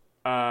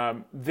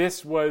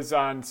 This was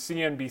on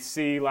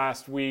CNBC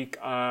last week,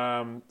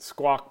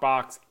 Squawk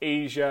Box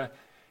Asia,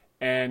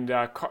 and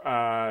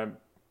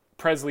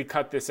Presley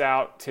cut this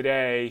out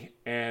today,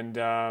 and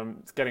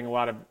it's getting a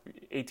lot of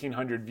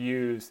 1,800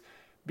 views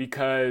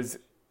because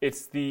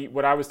it's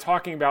what I was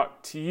talking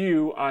about to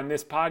you on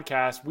this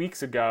podcast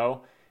weeks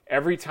ago.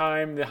 Every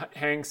time the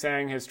Hang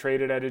Seng has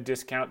traded at a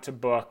discount to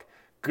book,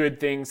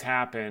 good things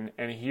happen,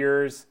 and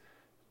here's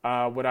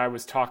what I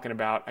was talking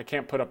about. I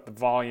can't put up the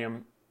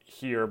volume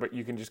here, but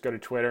you can just go to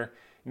Twitter.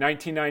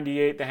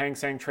 1998, the Hang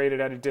Seng traded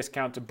at a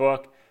discount to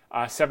book.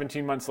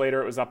 17 months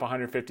later, it was up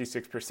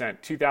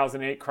 156%.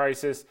 2008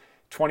 crisis,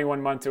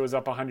 21 months, it was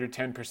up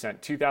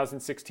 110%.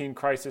 2016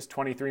 crisis,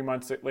 23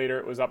 months later,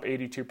 it was up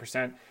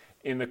 82%.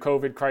 In the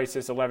COVID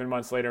crisis, 11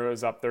 months later, it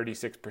was up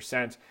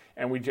 36%.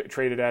 And we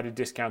traded at a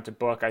discount to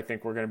book. I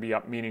think we're going to be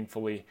up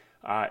meaningfully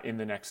in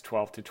the next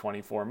 12 to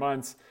 24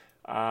 months.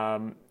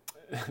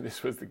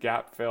 This was the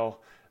gap fill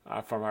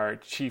from our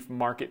chief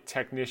market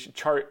technician,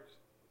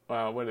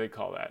 what do they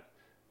call that?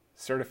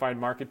 Certified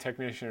market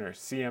technician or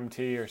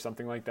CMT or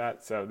something like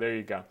that. So there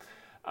you go.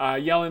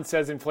 Yellen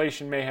says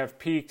inflation may have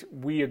peaked.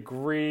 We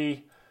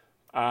agree.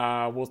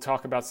 We'll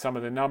talk about some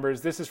of the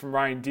numbers. This is from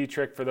Ryan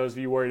Dietrich. For those of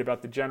you worried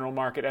about the general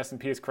market,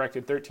 S&P has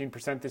corrected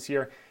 13% this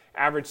year.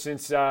 Average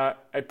since,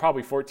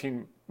 probably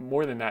 14,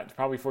 more than that,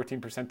 probably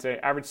 14% today.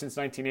 Average since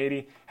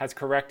 1980 has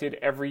corrected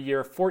every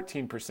year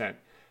 14%.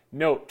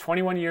 Note,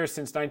 21 years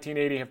since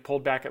 1980 have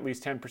pulled back at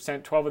least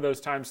 10%. 12 of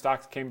those times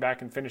stocks came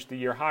back and finished the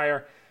year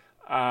higher.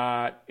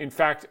 In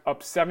fact,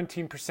 up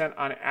 17%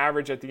 on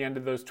average at the end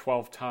of those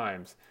 12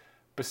 times.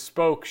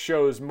 Bespoke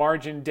shows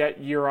margin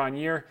debt year on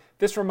year.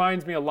 This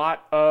reminds me a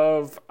lot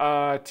of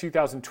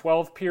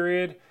 2012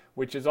 period,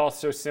 which is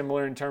also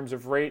similar in terms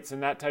of rates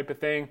and that type of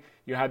thing.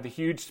 You had the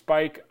huge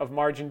spike of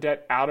margin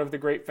debt out of the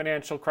great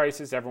financial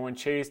crisis. Everyone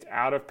chased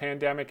out of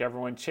pandemic.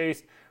 Everyone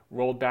chased,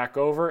 rolled back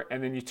over,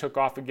 and then you took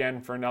off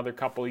again for another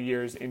couple of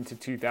years into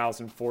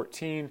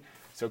 2014.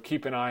 So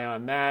keep an eye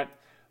on that.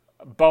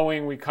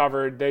 Boeing, we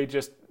covered.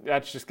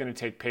 That's just going to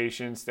take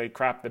patience. They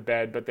crap the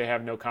bed, but they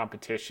have no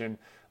competition.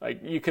 Like,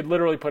 you could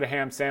literally put a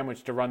ham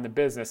sandwich to run the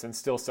business and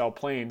still sell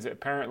planes.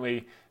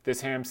 Apparently,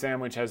 this ham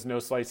sandwich has no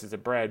slices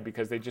of bread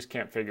because they just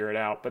can't figure it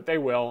out. But they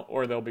will,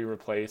 or they'll be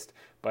replaced.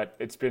 But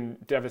it's been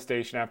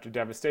devastation after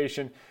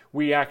devastation.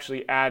 We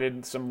actually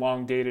added some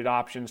long-dated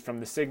options from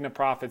the Cigna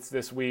profits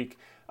this week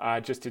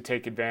just to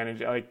take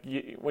advantage.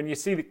 When you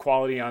see the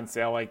quality on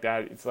sale like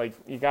that, it's like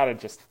you got to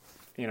just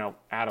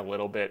add a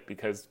little bit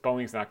because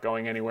Boeing's not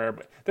going anywhere,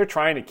 but they're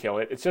trying to kill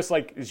it. It's just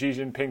like Xi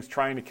Jinping's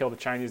trying to kill the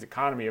Chinese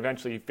economy.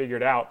 Eventually he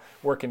figured out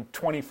working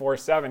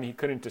 24/7, he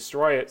couldn't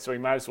destroy it, so he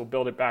might as well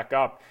build it back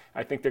up.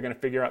 I think they're going to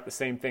figure out the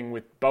same thing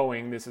with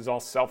Boeing. This is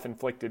all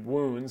self-inflicted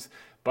wounds,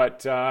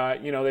 but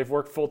they've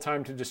worked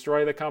full-time to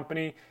destroy the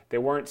company. They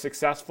weren't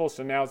successful,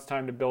 so now it's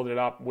time to build it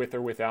up with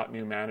or without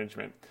new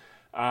management.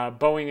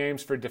 Boeing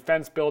aims for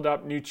defense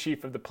buildup. New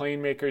chief of the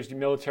plane makers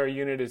military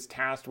unit is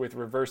tasked with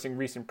reversing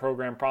recent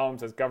program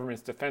problems as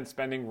government's defense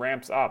spending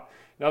ramps up.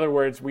 In other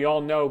words, we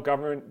all know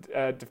government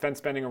defense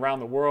spending around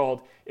the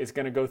world is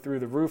going to go through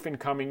the roof in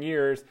coming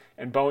years,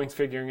 and Boeing's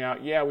figuring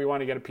out, we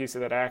want to get a piece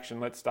of that action.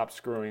 Let's stop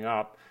screwing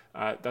up.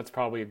 That's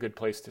probably a good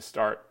place to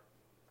start.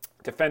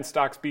 Defense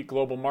stocks beat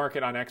global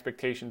market on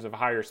expectations of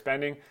higher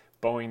spending.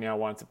 Boeing now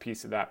wants a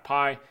piece of that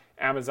pie.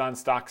 Amazon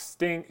stock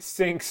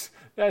sinks.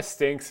 That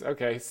stinks.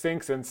 Okay,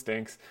 sinks and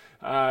stinks.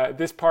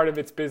 This part of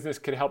its business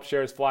could help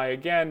shares fly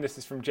again. This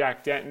is from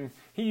Jack Denton.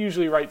 He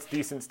usually writes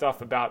decent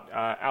stuff about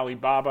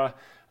Alibaba.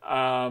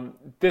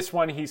 This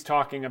one, he's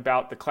talking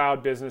about the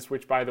cloud business,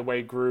 which, by the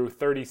way, grew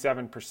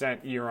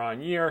 37% year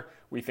on year.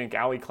 We think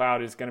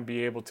AliCloud is going to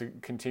be able to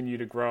continue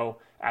to grow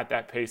at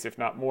that pace, if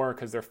not more,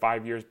 because they're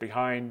 5 years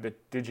behind. The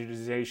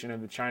digitization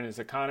of China's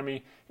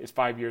economy is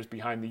 5 years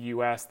behind the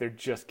U.S. They're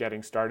just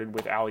getting started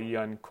with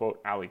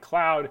unquote,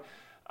 AliCloud.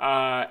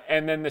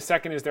 And then the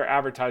second is their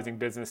advertising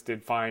business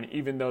did fine,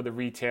 even though the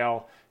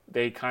retail,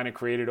 they kind of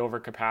created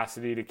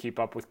overcapacity to keep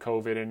up with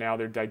COVID, and now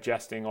they're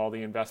digesting all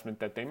the investment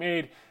that they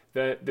made.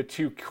 The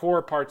two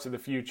core parts of the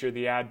future,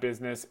 the ad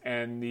business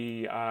and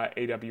the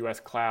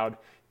AWS cloud,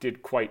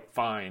 did quite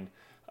fine.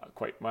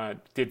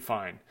 Did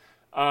fine.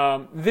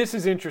 This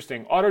is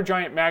interesting. Auto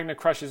giant Magna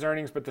crushes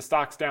earnings, but the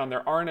stock's down.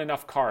 There aren't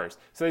enough cars.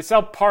 So they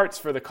sell parts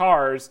for the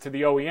cars to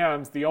the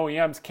OEMs. The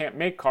OEMs can't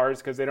make cars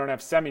because they don't have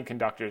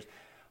semiconductors.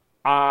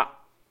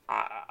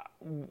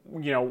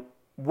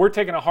 We're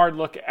taking a hard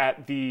look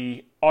at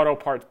the auto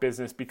parts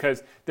business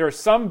because there are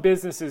some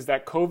businesses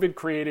that COVID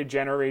created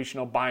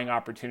generational buying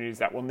opportunities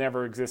that will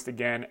never exist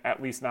again,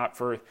 at least not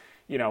for,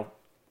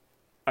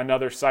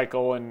 another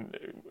cycle and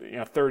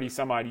 30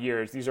 some odd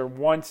years. These are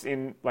once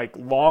in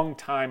long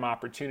time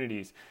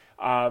opportunities.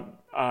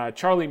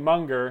 Charlie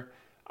Munger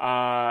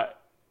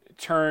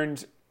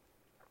turned.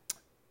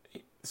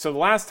 So the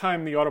last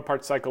time the auto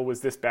parts cycle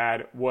was this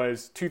bad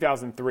was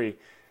 2003.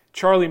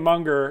 Charlie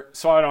Munger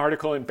saw an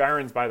article in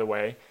Barron's, by the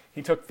way.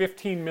 He took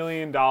 $15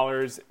 million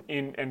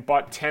in and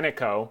bought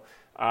Tenneco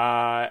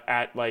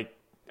at $2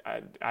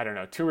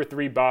 or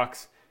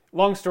 $3.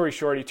 Long story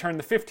short, he turned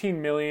the $15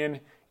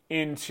 million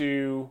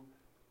into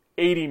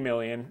 $80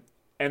 million,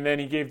 and then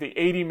he gave the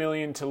 $80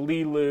 million to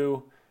Li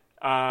Lu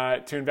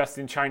to invest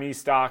in Chinese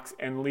stocks,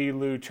 and Li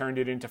Lu turned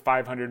it into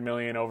 $500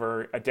 million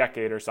over a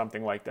decade or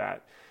something like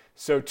that.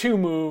 So 2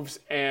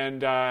 moves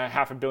and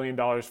 $500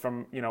 million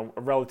from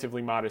a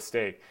relatively modest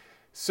stake.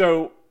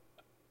 So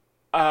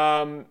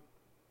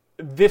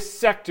this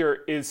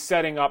sector is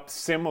setting up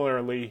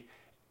similarly,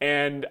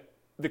 and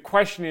the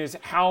question is,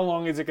 how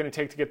long is it going to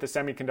take to get the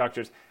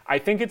semiconductors? I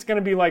think it's going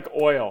to be like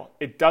oil.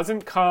 It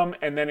doesn't come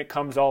and then it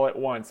comes all at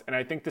once. And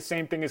I think the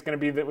same thing is going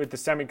to be with the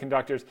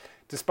semiconductors.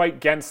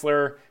 Despite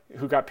Gensler,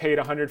 who got paid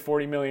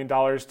 $140 million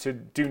to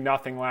do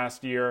nothing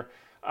last year,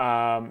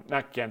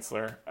 not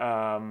Gensler.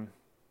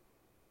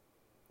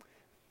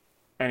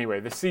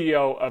 Anyway, the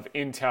CEO of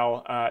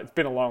Intel, it's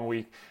been a long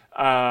week,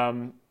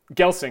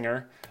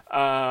 Gelsinger,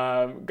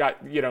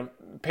 got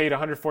paid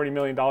 $140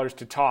 million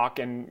to talk,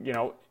 and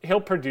he'll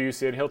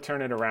produce it, he'll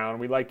turn it around.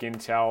 We like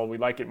Intel, we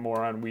like it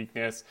more on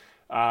weakness,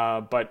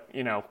 but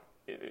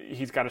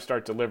he's got to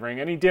start delivering,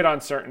 and he did on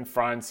certain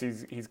fronts.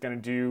 He's going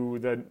to do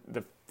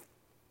the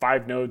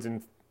 5 nodes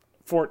in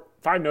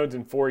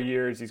 4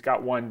 years. He's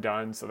got 1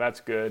 done, so that's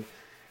good.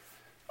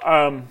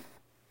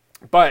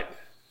 But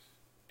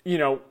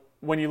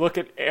when you look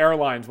at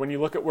airlines, when you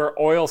look at where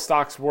oil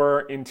stocks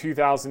were in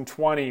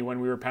 2020 when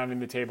we were pounding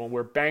the table,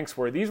 where banks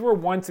were, these were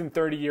once in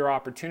 30-year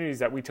opportunities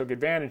that we took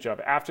advantage of.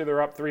 After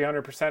they're up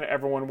 300%,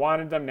 everyone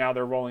wanted them. Now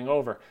they're rolling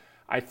over.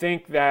 I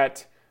think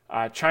that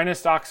China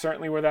stocks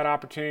certainly were that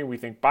opportunity. We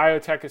think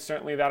biotech is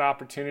certainly that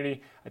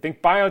opportunity. I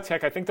think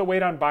the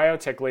weight on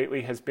biotech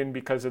lately has been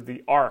because of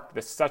the ARK.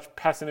 There's such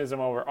pessimism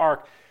over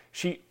ARK.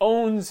 She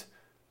owns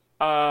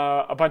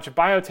a bunch of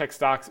biotech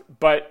stocks,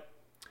 but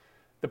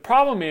the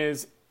problem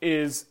is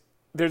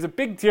there's a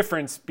big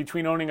difference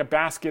between owning a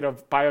basket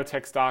of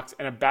biotech stocks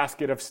and a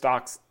basket of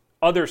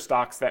other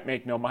stocks that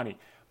make no money.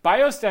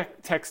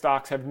 Biotech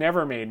stocks have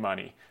never made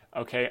money,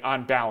 okay,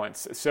 on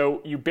balance.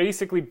 So you're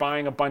basically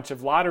buying a bunch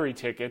of lottery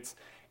tickets,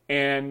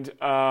 and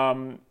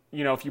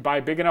if you buy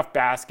a big enough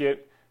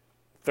basket,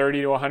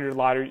 30 to 100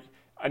 lottery,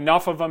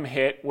 enough of them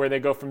hit where they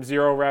go from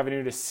 0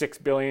 revenue to 6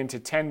 billion to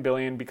 10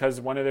 billion because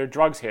one of their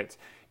drugs hits.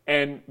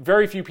 And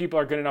very few people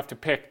are good enough to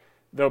pick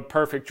the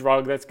perfect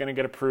drug that's going to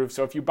get approved.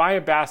 So if you buy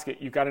a basket,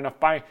 you've got enough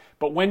buy.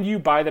 But when do you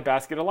buy the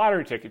basket of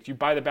lottery tickets? You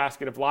buy the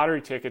basket of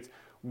lottery tickets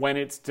when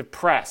it's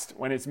depressed,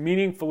 when it's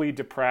meaningfully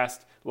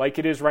depressed, like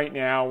it is right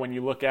now when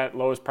you look at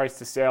lowest price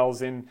to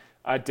sales in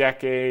a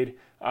decade,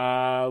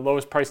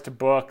 lowest price to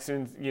books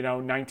in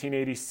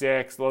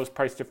 1986, lowest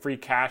price to free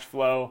cash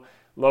flow,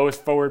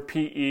 lowest forward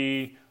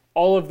PE,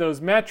 all of those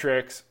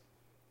metrics.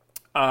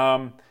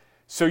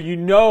 So you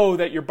know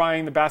that you're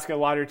buying the basket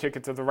of lottery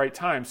tickets at the right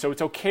time. So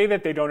it's okay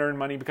that they don't earn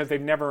money because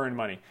they've never earned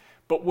money.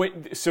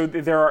 So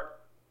there are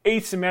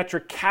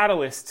asymmetric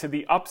catalysts to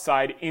the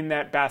upside in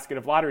that basket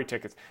of lottery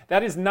tickets.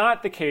 That is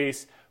not the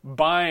case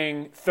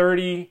buying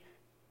 30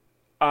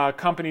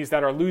 companies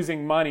that are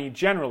losing money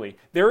generally.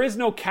 There is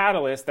no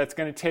catalyst that's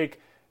going to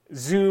take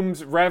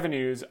Zoom's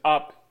revenues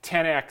up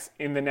 10x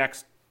in the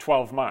next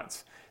 12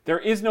 months. There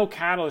is no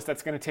catalyst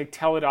that's going to take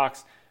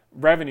Teladoc's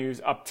revenues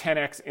up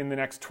 10x in the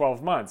next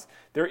 12 months.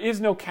 There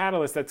is no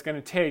catalyst that's going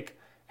to take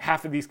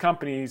half of these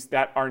companies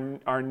that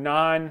are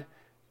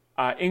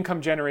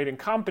non-income generating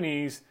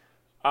companies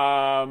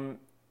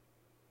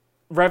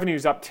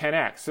revenue's up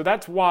 10x. So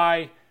that's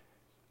why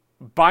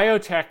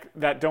biotech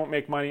that don't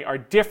make money are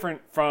different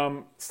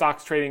from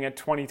stocks trading at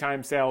 20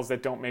 times sales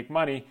that don't make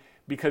money,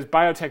 because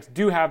biotechs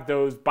do have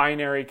those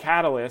binary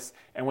catalysts,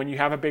 and when you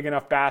have a big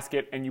enough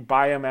basket and you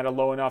buy them at a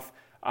low enough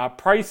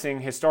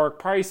historic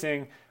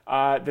pricing,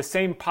 the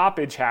same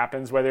poppage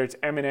happens, whether it's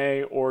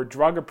M&A or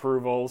drug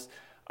approvals,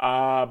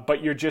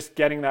 but you're just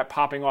getting that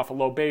popping off a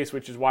low base,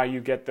 which is why you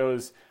get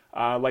those,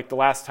 like the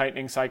last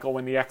tightening cycle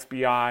when the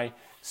XBI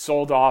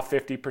sold off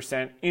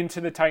 50% into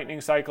the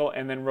tightening cycle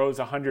and then rose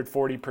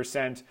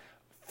 140%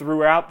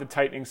 throughout the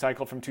tightening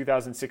cycle from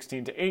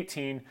 2016 to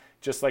 18,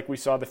 just like we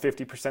saw the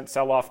 50%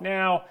 sell-off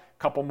now, a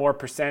couple more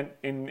percent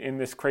in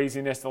this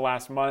craziness the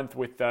last month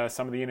with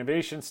some of the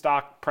innovation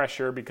stock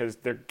pressure because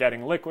they're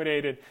getting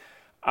liquidated.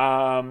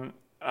 But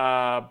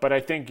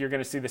I think you're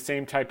going to see the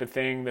same type of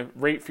thing. The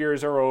rate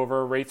fears are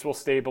over, rates will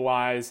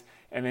stabilize,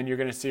 and then you're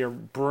going to see a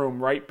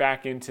broom right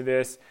back into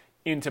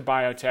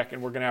biotech,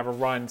 and we're going to have a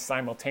run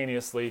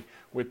simultaneously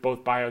with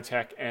both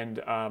biotech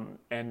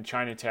and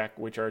China tech,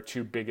 which are our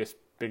two biggest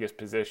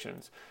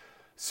positions.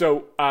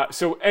 So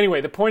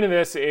anyway, the point of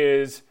this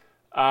is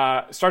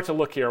start to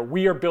look here.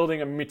 We are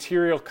building a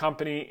material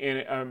company in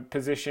a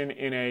position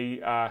in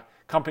a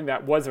company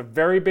that was a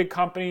very big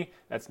company.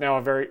 That's now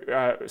a very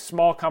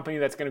small company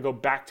that's going to go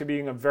back to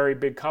being a very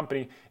big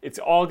company. It's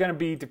all going to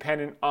be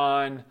dependent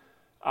on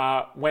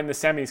when the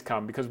semis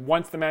come, because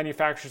once the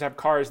manufacturers have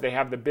cars, they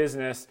have the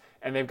business,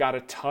 and they've got a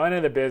ton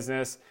of the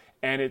business,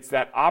 and it's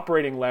that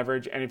operating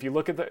leverage. And if you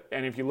look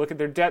at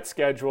their debt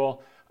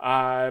schedule,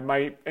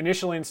 my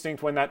initial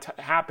instinct when that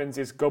happens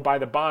is go buy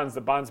the bonds.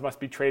 The bonds must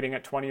be trading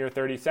at 20 or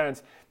 30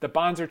 cents. The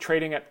bonds are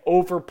trading at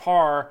over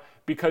par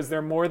because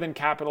they're more than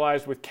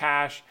capitalized with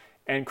cash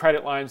and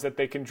credit lines that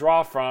they can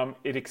draw from.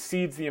 It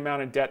exceeds the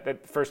amount of debt,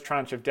 that first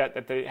tranche of debt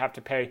that they have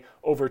to pay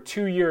over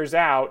 2 years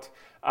out.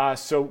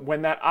 So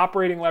when that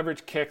operating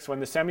leverage kicks, when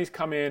the semis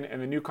come in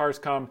and the new cars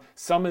come,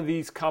 some of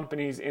these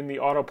companies in the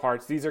auto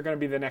parts, these are going to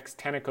be the next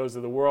Tennecos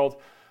of the world.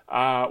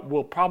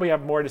 We'll probably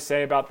have more to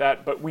say about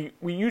that, but we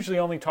usually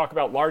only talk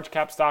about large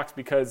cap stocks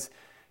because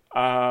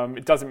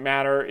it doesn't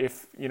matter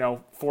if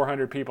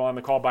 400 people on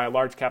the call buy a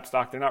large cap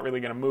stock, they're not really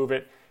going to move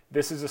it.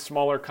 This is a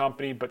smaller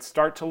company, but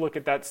start to look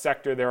at that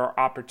sector. There are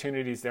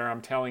opportunities there.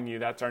 I'm telling you,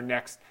 that's our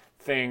next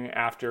thing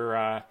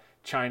after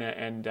China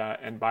and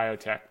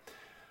biotech.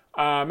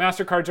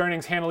 MasterCard's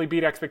earnings handily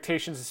beat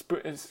expectations.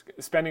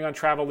 Spending on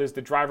travel is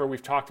the driver.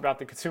 We've talked about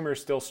the consumer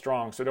is still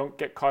strong, so don't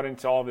get caught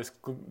into all this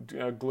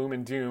gloom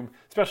and doom.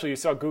 Especially you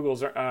saw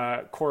Google's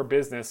core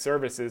business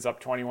services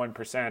up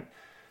 21%.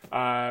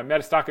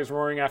 Metastock is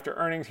roaring after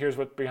earnings. Here's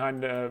what's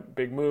behind the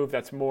big move.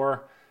 That's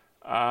more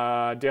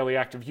daily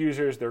active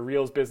users. Their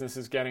Reels business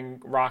is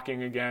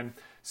rocking again.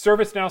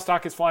 ServiceNow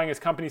stock is flying as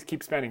companies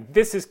keep spending.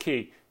 This is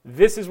key.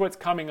 This is what's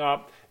coming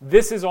up.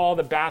 This is all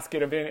the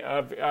basket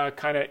of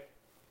kind of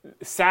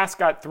SaaS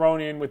got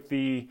thrown in with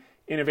the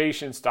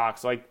innovation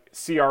stocks like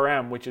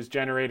CRM, which is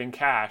generating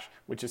cash,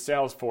 which is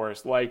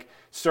Salesforce, like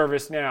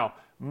ServiceNow.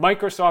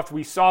 Microsoft,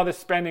 we saw the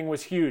spending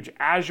was huge.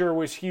 Azure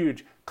was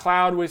huge.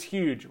 Cloud was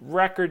huge.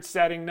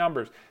 Record-setting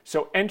numbers.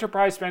 So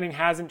enterprise spending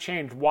hasn't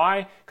changed.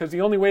 Why? Because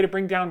the only way to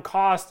bring down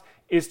costs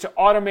is to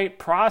automate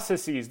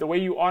processes. The way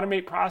you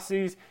automate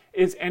processes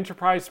is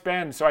enterprise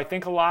spend. So I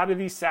think a lot of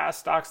these SaaS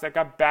stocks that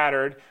got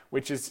battered,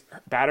 which is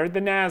battered the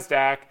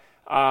NASDAQ,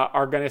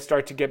 are going to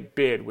start to get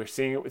bid. We're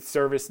seeing it with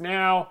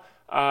ServiceNow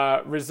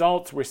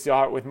results. We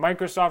saw it with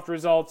Microsoft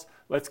results.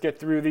 Let's get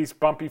through these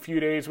bumpy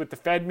few days with the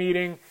Fed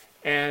meeting,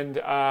 and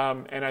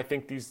I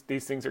think these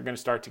things are going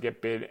to start to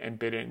get bid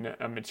in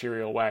a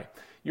material way.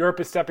 Europe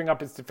is stepping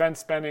up its defense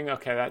spending.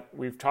 Okay, that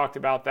we've talked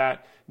about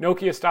that.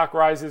 Nokia stock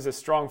rises as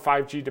strong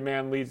 5G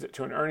demand leads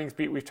to an earnings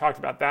beat. We've talked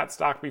about that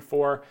stock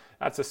before.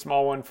 That's a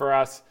small one for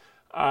us.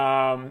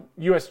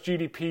 U.S.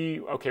 GDP.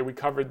 Okay, we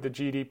covered the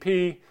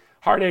GDP.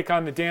 Heartache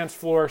on the dance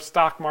floor,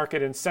 stock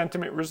market, and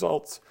sentiment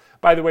results.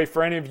 By the way,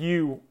 for any of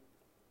you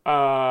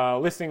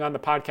listening on the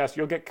podcast,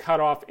 you'll get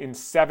cut off in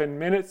 7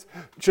 minutes.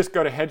 Just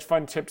go to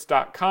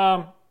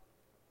hedgefundtips.com,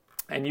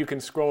 and you can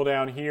scroll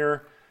down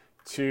here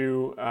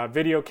to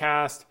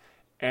videocast,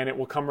 and it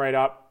will come right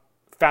up.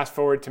 Fast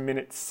forward to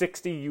minute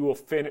 60. You will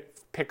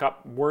pick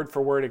up word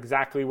for word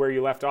exactly where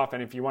you left off,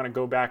 and if you want to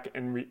go back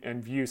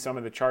and view some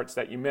of the charts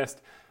that you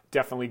missed,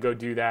 definitely go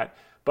do that.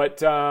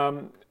 But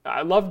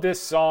I love this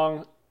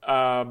song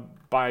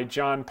by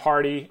John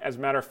Party. As a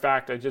matter of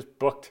fact, I just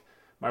booked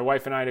my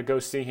wife and I to go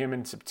see him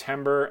in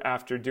September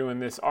after doing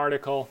this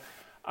article.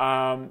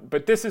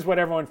 But this is what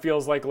everyone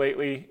feels like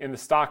lately in the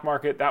stock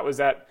market. That was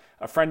at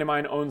a friend of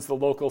mine owns the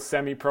local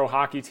semi-pro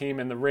hockey team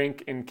in the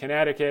rink in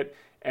Connecticut,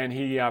 and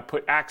he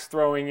put axe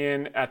throwing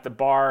in at the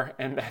bar,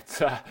 and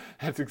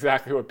that's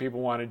exactly what people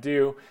want to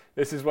do.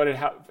 This is what it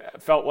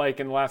felt like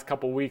in the last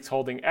couple of weeks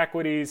holding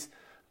equities.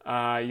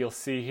 You'll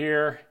see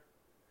here.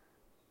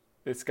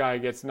 This guy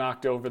gets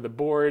knocked over the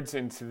boards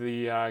into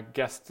the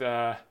guest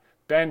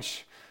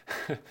bench.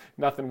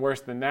 Nothing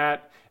worse than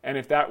that. And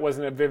if that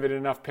wasn't a vivid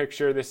enough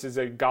picture, this is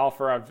a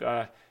golfer.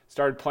 I've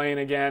started playing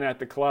again at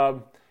the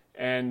club.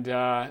 And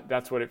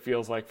that's what it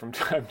feels like from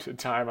time to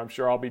time. I'm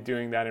sure I'll be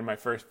doing that in my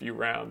first few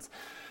rounds.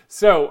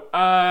 So,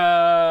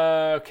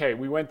 okay,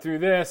 we went through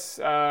this.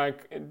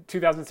 In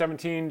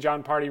 2017,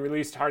 Jon Pardi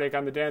released Heartache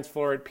on the Dance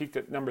Floor. It peaked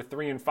at number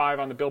 3 and 5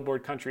 on the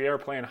Billboard Country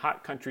Airplay and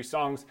Hot Country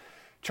Songs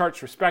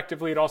charts,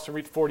 respectively. It also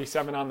reached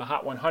 47 on the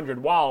Hot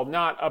 100. While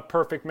not a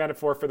perfect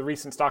metaphor for the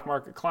recent stock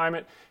market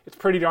climate, it's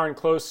pretty darn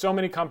close. So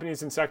many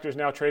companies and sectors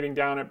now trading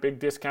down at big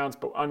discounts,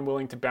 but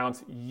unwilling to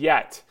bounce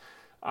yet.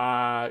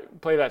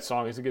 Play that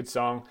song. It's a good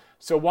song.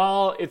 So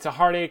while it's a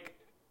heartache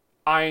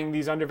eyeing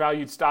these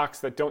undervalued stocks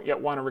that don't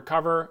yet want to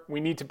recover, we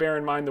need to bear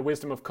in mind the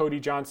wisdom of Cody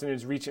Johnson in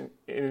his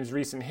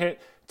recent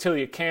hit, Till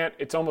You Can't.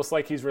 It's almost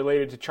like he's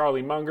related to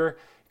Charlie Munger,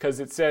 because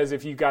it says,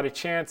 if you got a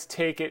chance,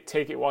 take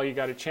it while you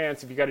got a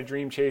chance. If you got a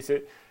dream, chase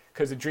it,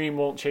 because a dream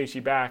won't chase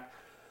you back.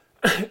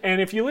 And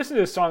if you listen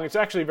to this song, it's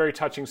actually a very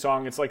touching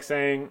song. It's like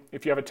saying,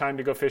 if you have a time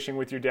to go fishing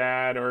with your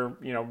dad, or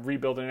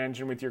rebuild an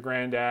engine with your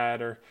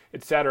granddad, or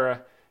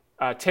etc.,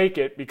 take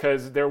it,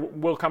 because there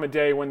will come a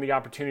day when the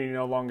opportunity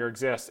no longer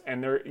exists.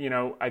 And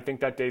I think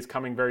that day is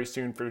coming very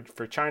soon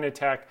for China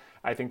tech.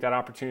 I think that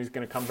opportunity is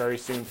going to come very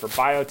soon for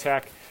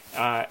biotech,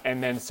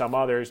 and then some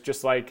others.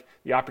 Just like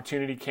the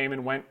opportunity came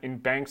and went in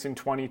banks in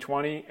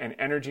 2020 and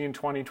energy in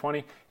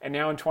 2020, and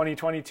now in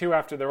 2022,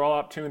 after they're all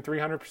up 200% and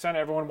 300%,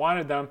 everyone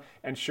wanted them,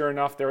 and sure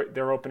enough,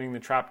 they're opening the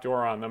trap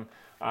door on them,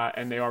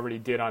 and they already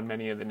did on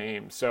many of the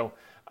names. So.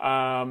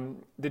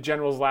 The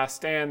General's Last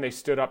Stand, they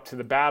stood up to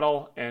the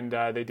battle, and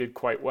they did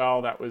quite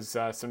well. That was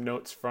some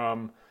notes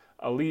from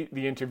the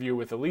interview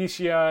with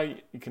Alicia.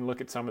 You can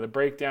look at some of the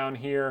breakdown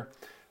here.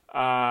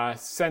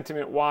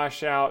 Sentiment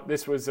washout.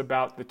 This was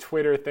about the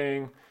Twitter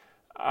thing.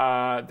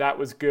 That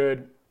was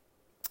good.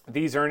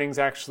 These earnings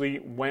actually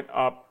went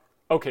up.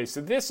 Okay, so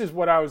this is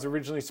what I was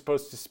originally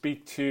supposed to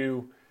speak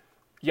to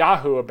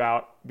Yahoo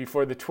about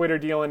before the Twitter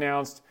deal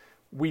announced.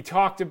 We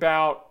talked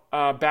about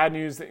bad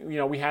news,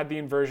 we had the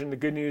inversion. The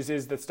good news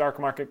is that stock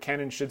market can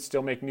and should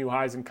still make new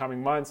highs in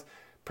coming months,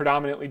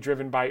 predominantly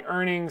driven by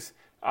earnings.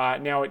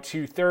 Now at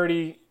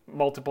 230,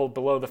 multiple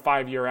below the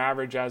 5-year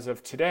average as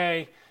of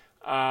today.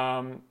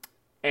 And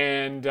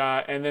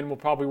then we'll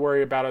probably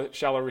worry about a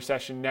shallow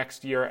recession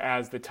next year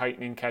as the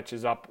tightening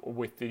catches up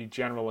with the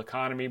general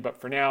economy. But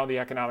for now, the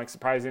Economic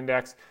Surprise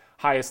Index,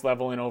 highest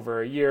level in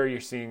over a year. You're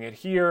seeing it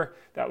here.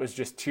 That was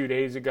just 2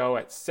 days ago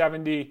at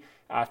 70.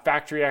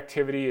 Factory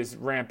activity is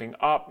ramping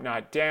up,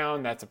 not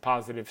down. That's a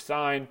positive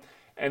sign.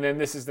 And then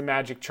this is the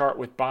magic chart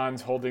with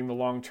bonds holding the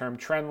long-term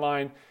trend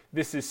line.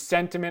 This is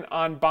sentiment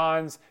on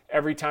bonds.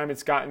 Every time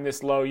it's gotten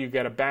this low, you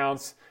get a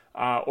bounce,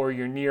 or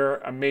you're near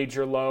a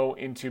major low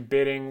into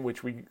bidding,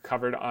 which we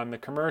covered on the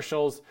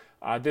commercials.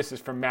 This is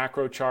from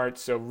macro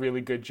charts, so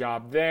really good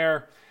job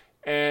there.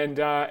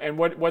 And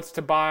what's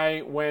to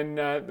buy when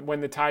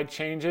the tide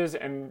changes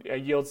and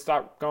yields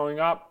stop going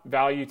up?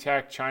 Value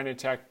tech, China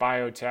tech,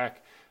 biotech.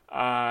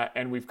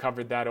 And we've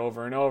covered that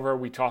over and over.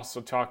 We also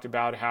talked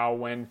about how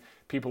when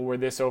people were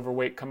this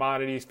overweight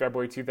commodities,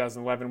 February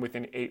 2011,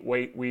 within 8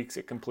 weeks,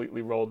 it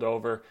completely rolled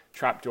over,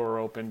 trapdoor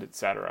opened,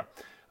 etc.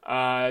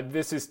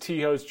 This is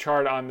TIHO's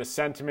chart on the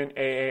sentiment.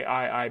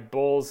 AAII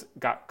bulls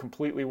got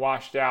completely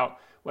washed out.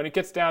 When it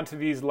gets down to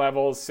these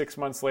levels, 6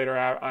 months later,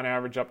 on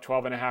average, up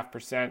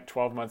 12.5%,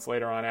 12 months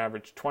later, on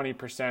average,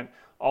 20%.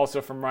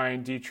 Also from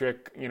Ryan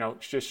Dietrich,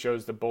 just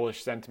shows the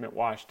bullish sentiment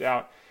washed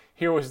out.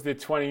 Here was the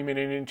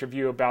 20-minute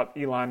interview about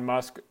Elon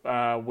Musk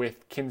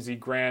with Kinsey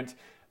Grant.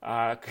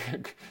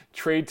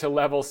 Trade to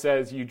Level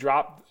says you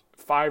dropped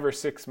 5 or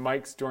 6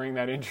 mics during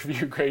that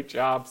interview. Great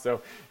job. So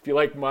if you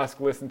like Musk,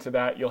 listen to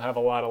that. You'll have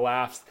a lot of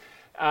laughs.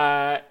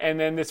 And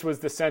then this was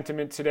the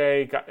sentiment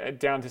today, got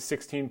down to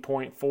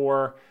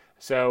 16.4.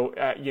 So,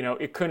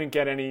 it couldn't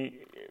get any.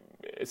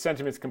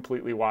 Sentiment's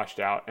completely washed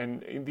out,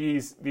 and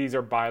these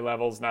are buy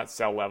levels, not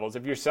sell levels.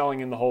 If you're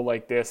selling in the hole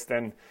like this,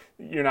 then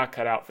you're not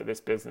cut out for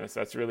this business.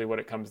 That's really what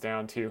it comes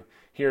down to.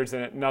 Here's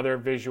another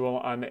visual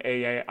on the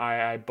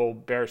AAII bull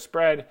bear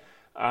spread.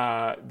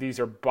 These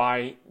are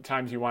buy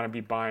times you want to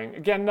be buying.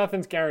 Again,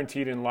 nothing's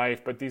guaranteed in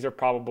life, but these are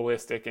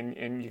probabilistic,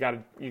 and you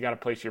got to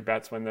place your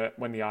bets when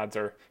the odds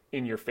are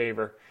in your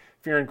favor.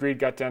 Fear and greed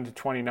got down to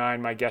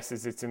 29. My guess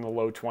is it's in the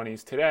low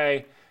 20s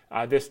today.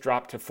 This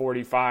dropped to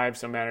 45,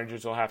 so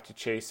managers will have to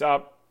chase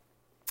up,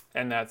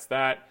 and that's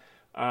that.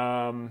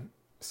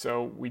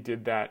 So we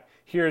did that.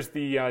 Here's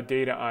the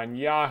data on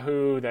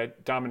Yahoo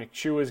that Dominic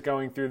Chu is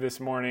going through this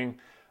morning.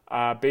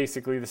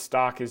 Basically, the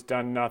stock has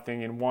done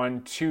nothing in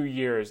 1-2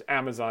 years.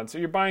 Amazon. So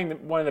you're buying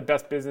one of the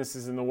best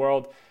businesses in the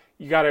world.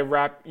 You got to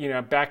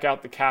back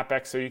out the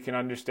capex so you can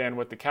understand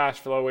what the cash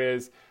flow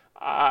is.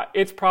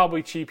 It's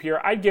probably cheap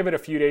here. I'd give it a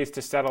few days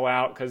to settle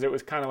out because it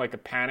was kind of like a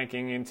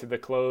panicking into the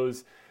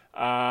close.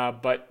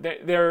 But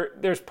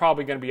there's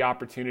probably going to be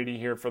opportunity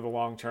here for the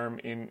long term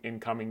in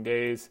coming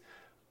days.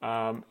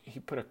 He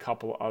put a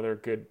couple other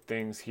good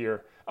things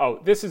here. Oh,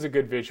 this is a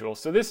good visual.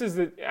 So this is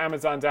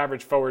Amazon's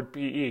average forward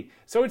PE.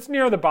 So it's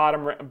near the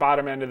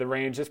bottom end of the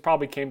range. This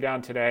probably came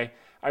down today.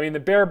 I mean, the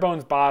bare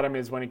bones bottom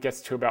is when it gets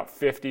to about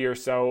 50 or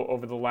so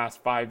over the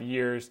last 5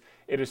 years.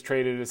 It has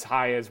traded as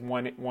high as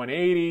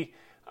 180.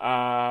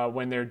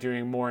 when they're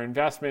doing more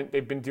investment.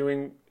 They've been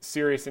doing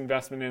serious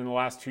investment in the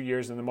last 2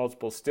 years and the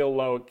multiple's still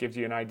low. It gives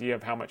you an idea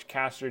of how much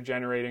cash they're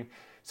generating.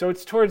 So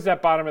it's towards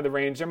that bottom of the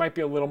range. There might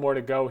be a little more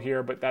to go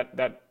here, but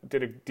that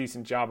did a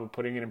decent job of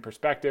putting it in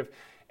perspective.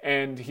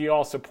 And he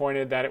also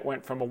pointed that it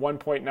went from a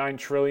 $1.9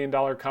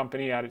 trillion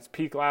company at its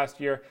peak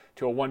last year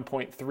to a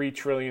 $1.3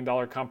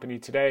 trillion company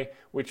today,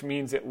 which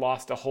means it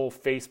lost a whole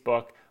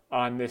Facebook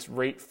on this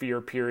rate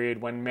fear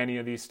period when many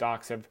of these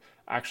stocks have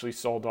actually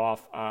sold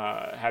off,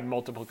 had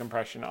multiple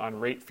compression on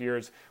rate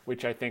fears,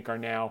 which I think are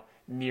now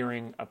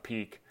nearing a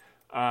peak.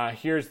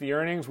 Here's the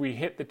earnings. We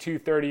hit the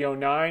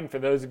 230.09. For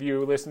those of you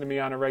who listen to me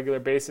on a regular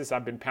basis,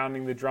 I've been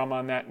pounding the drum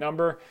on that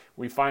number.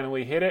 We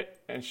finally hit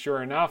it, and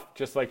sure enough,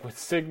 just like with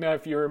Cigna,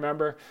 if you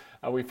remember,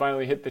 we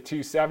finally hit the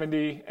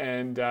 270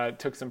 and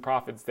took some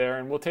profits there,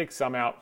 and we'll take some out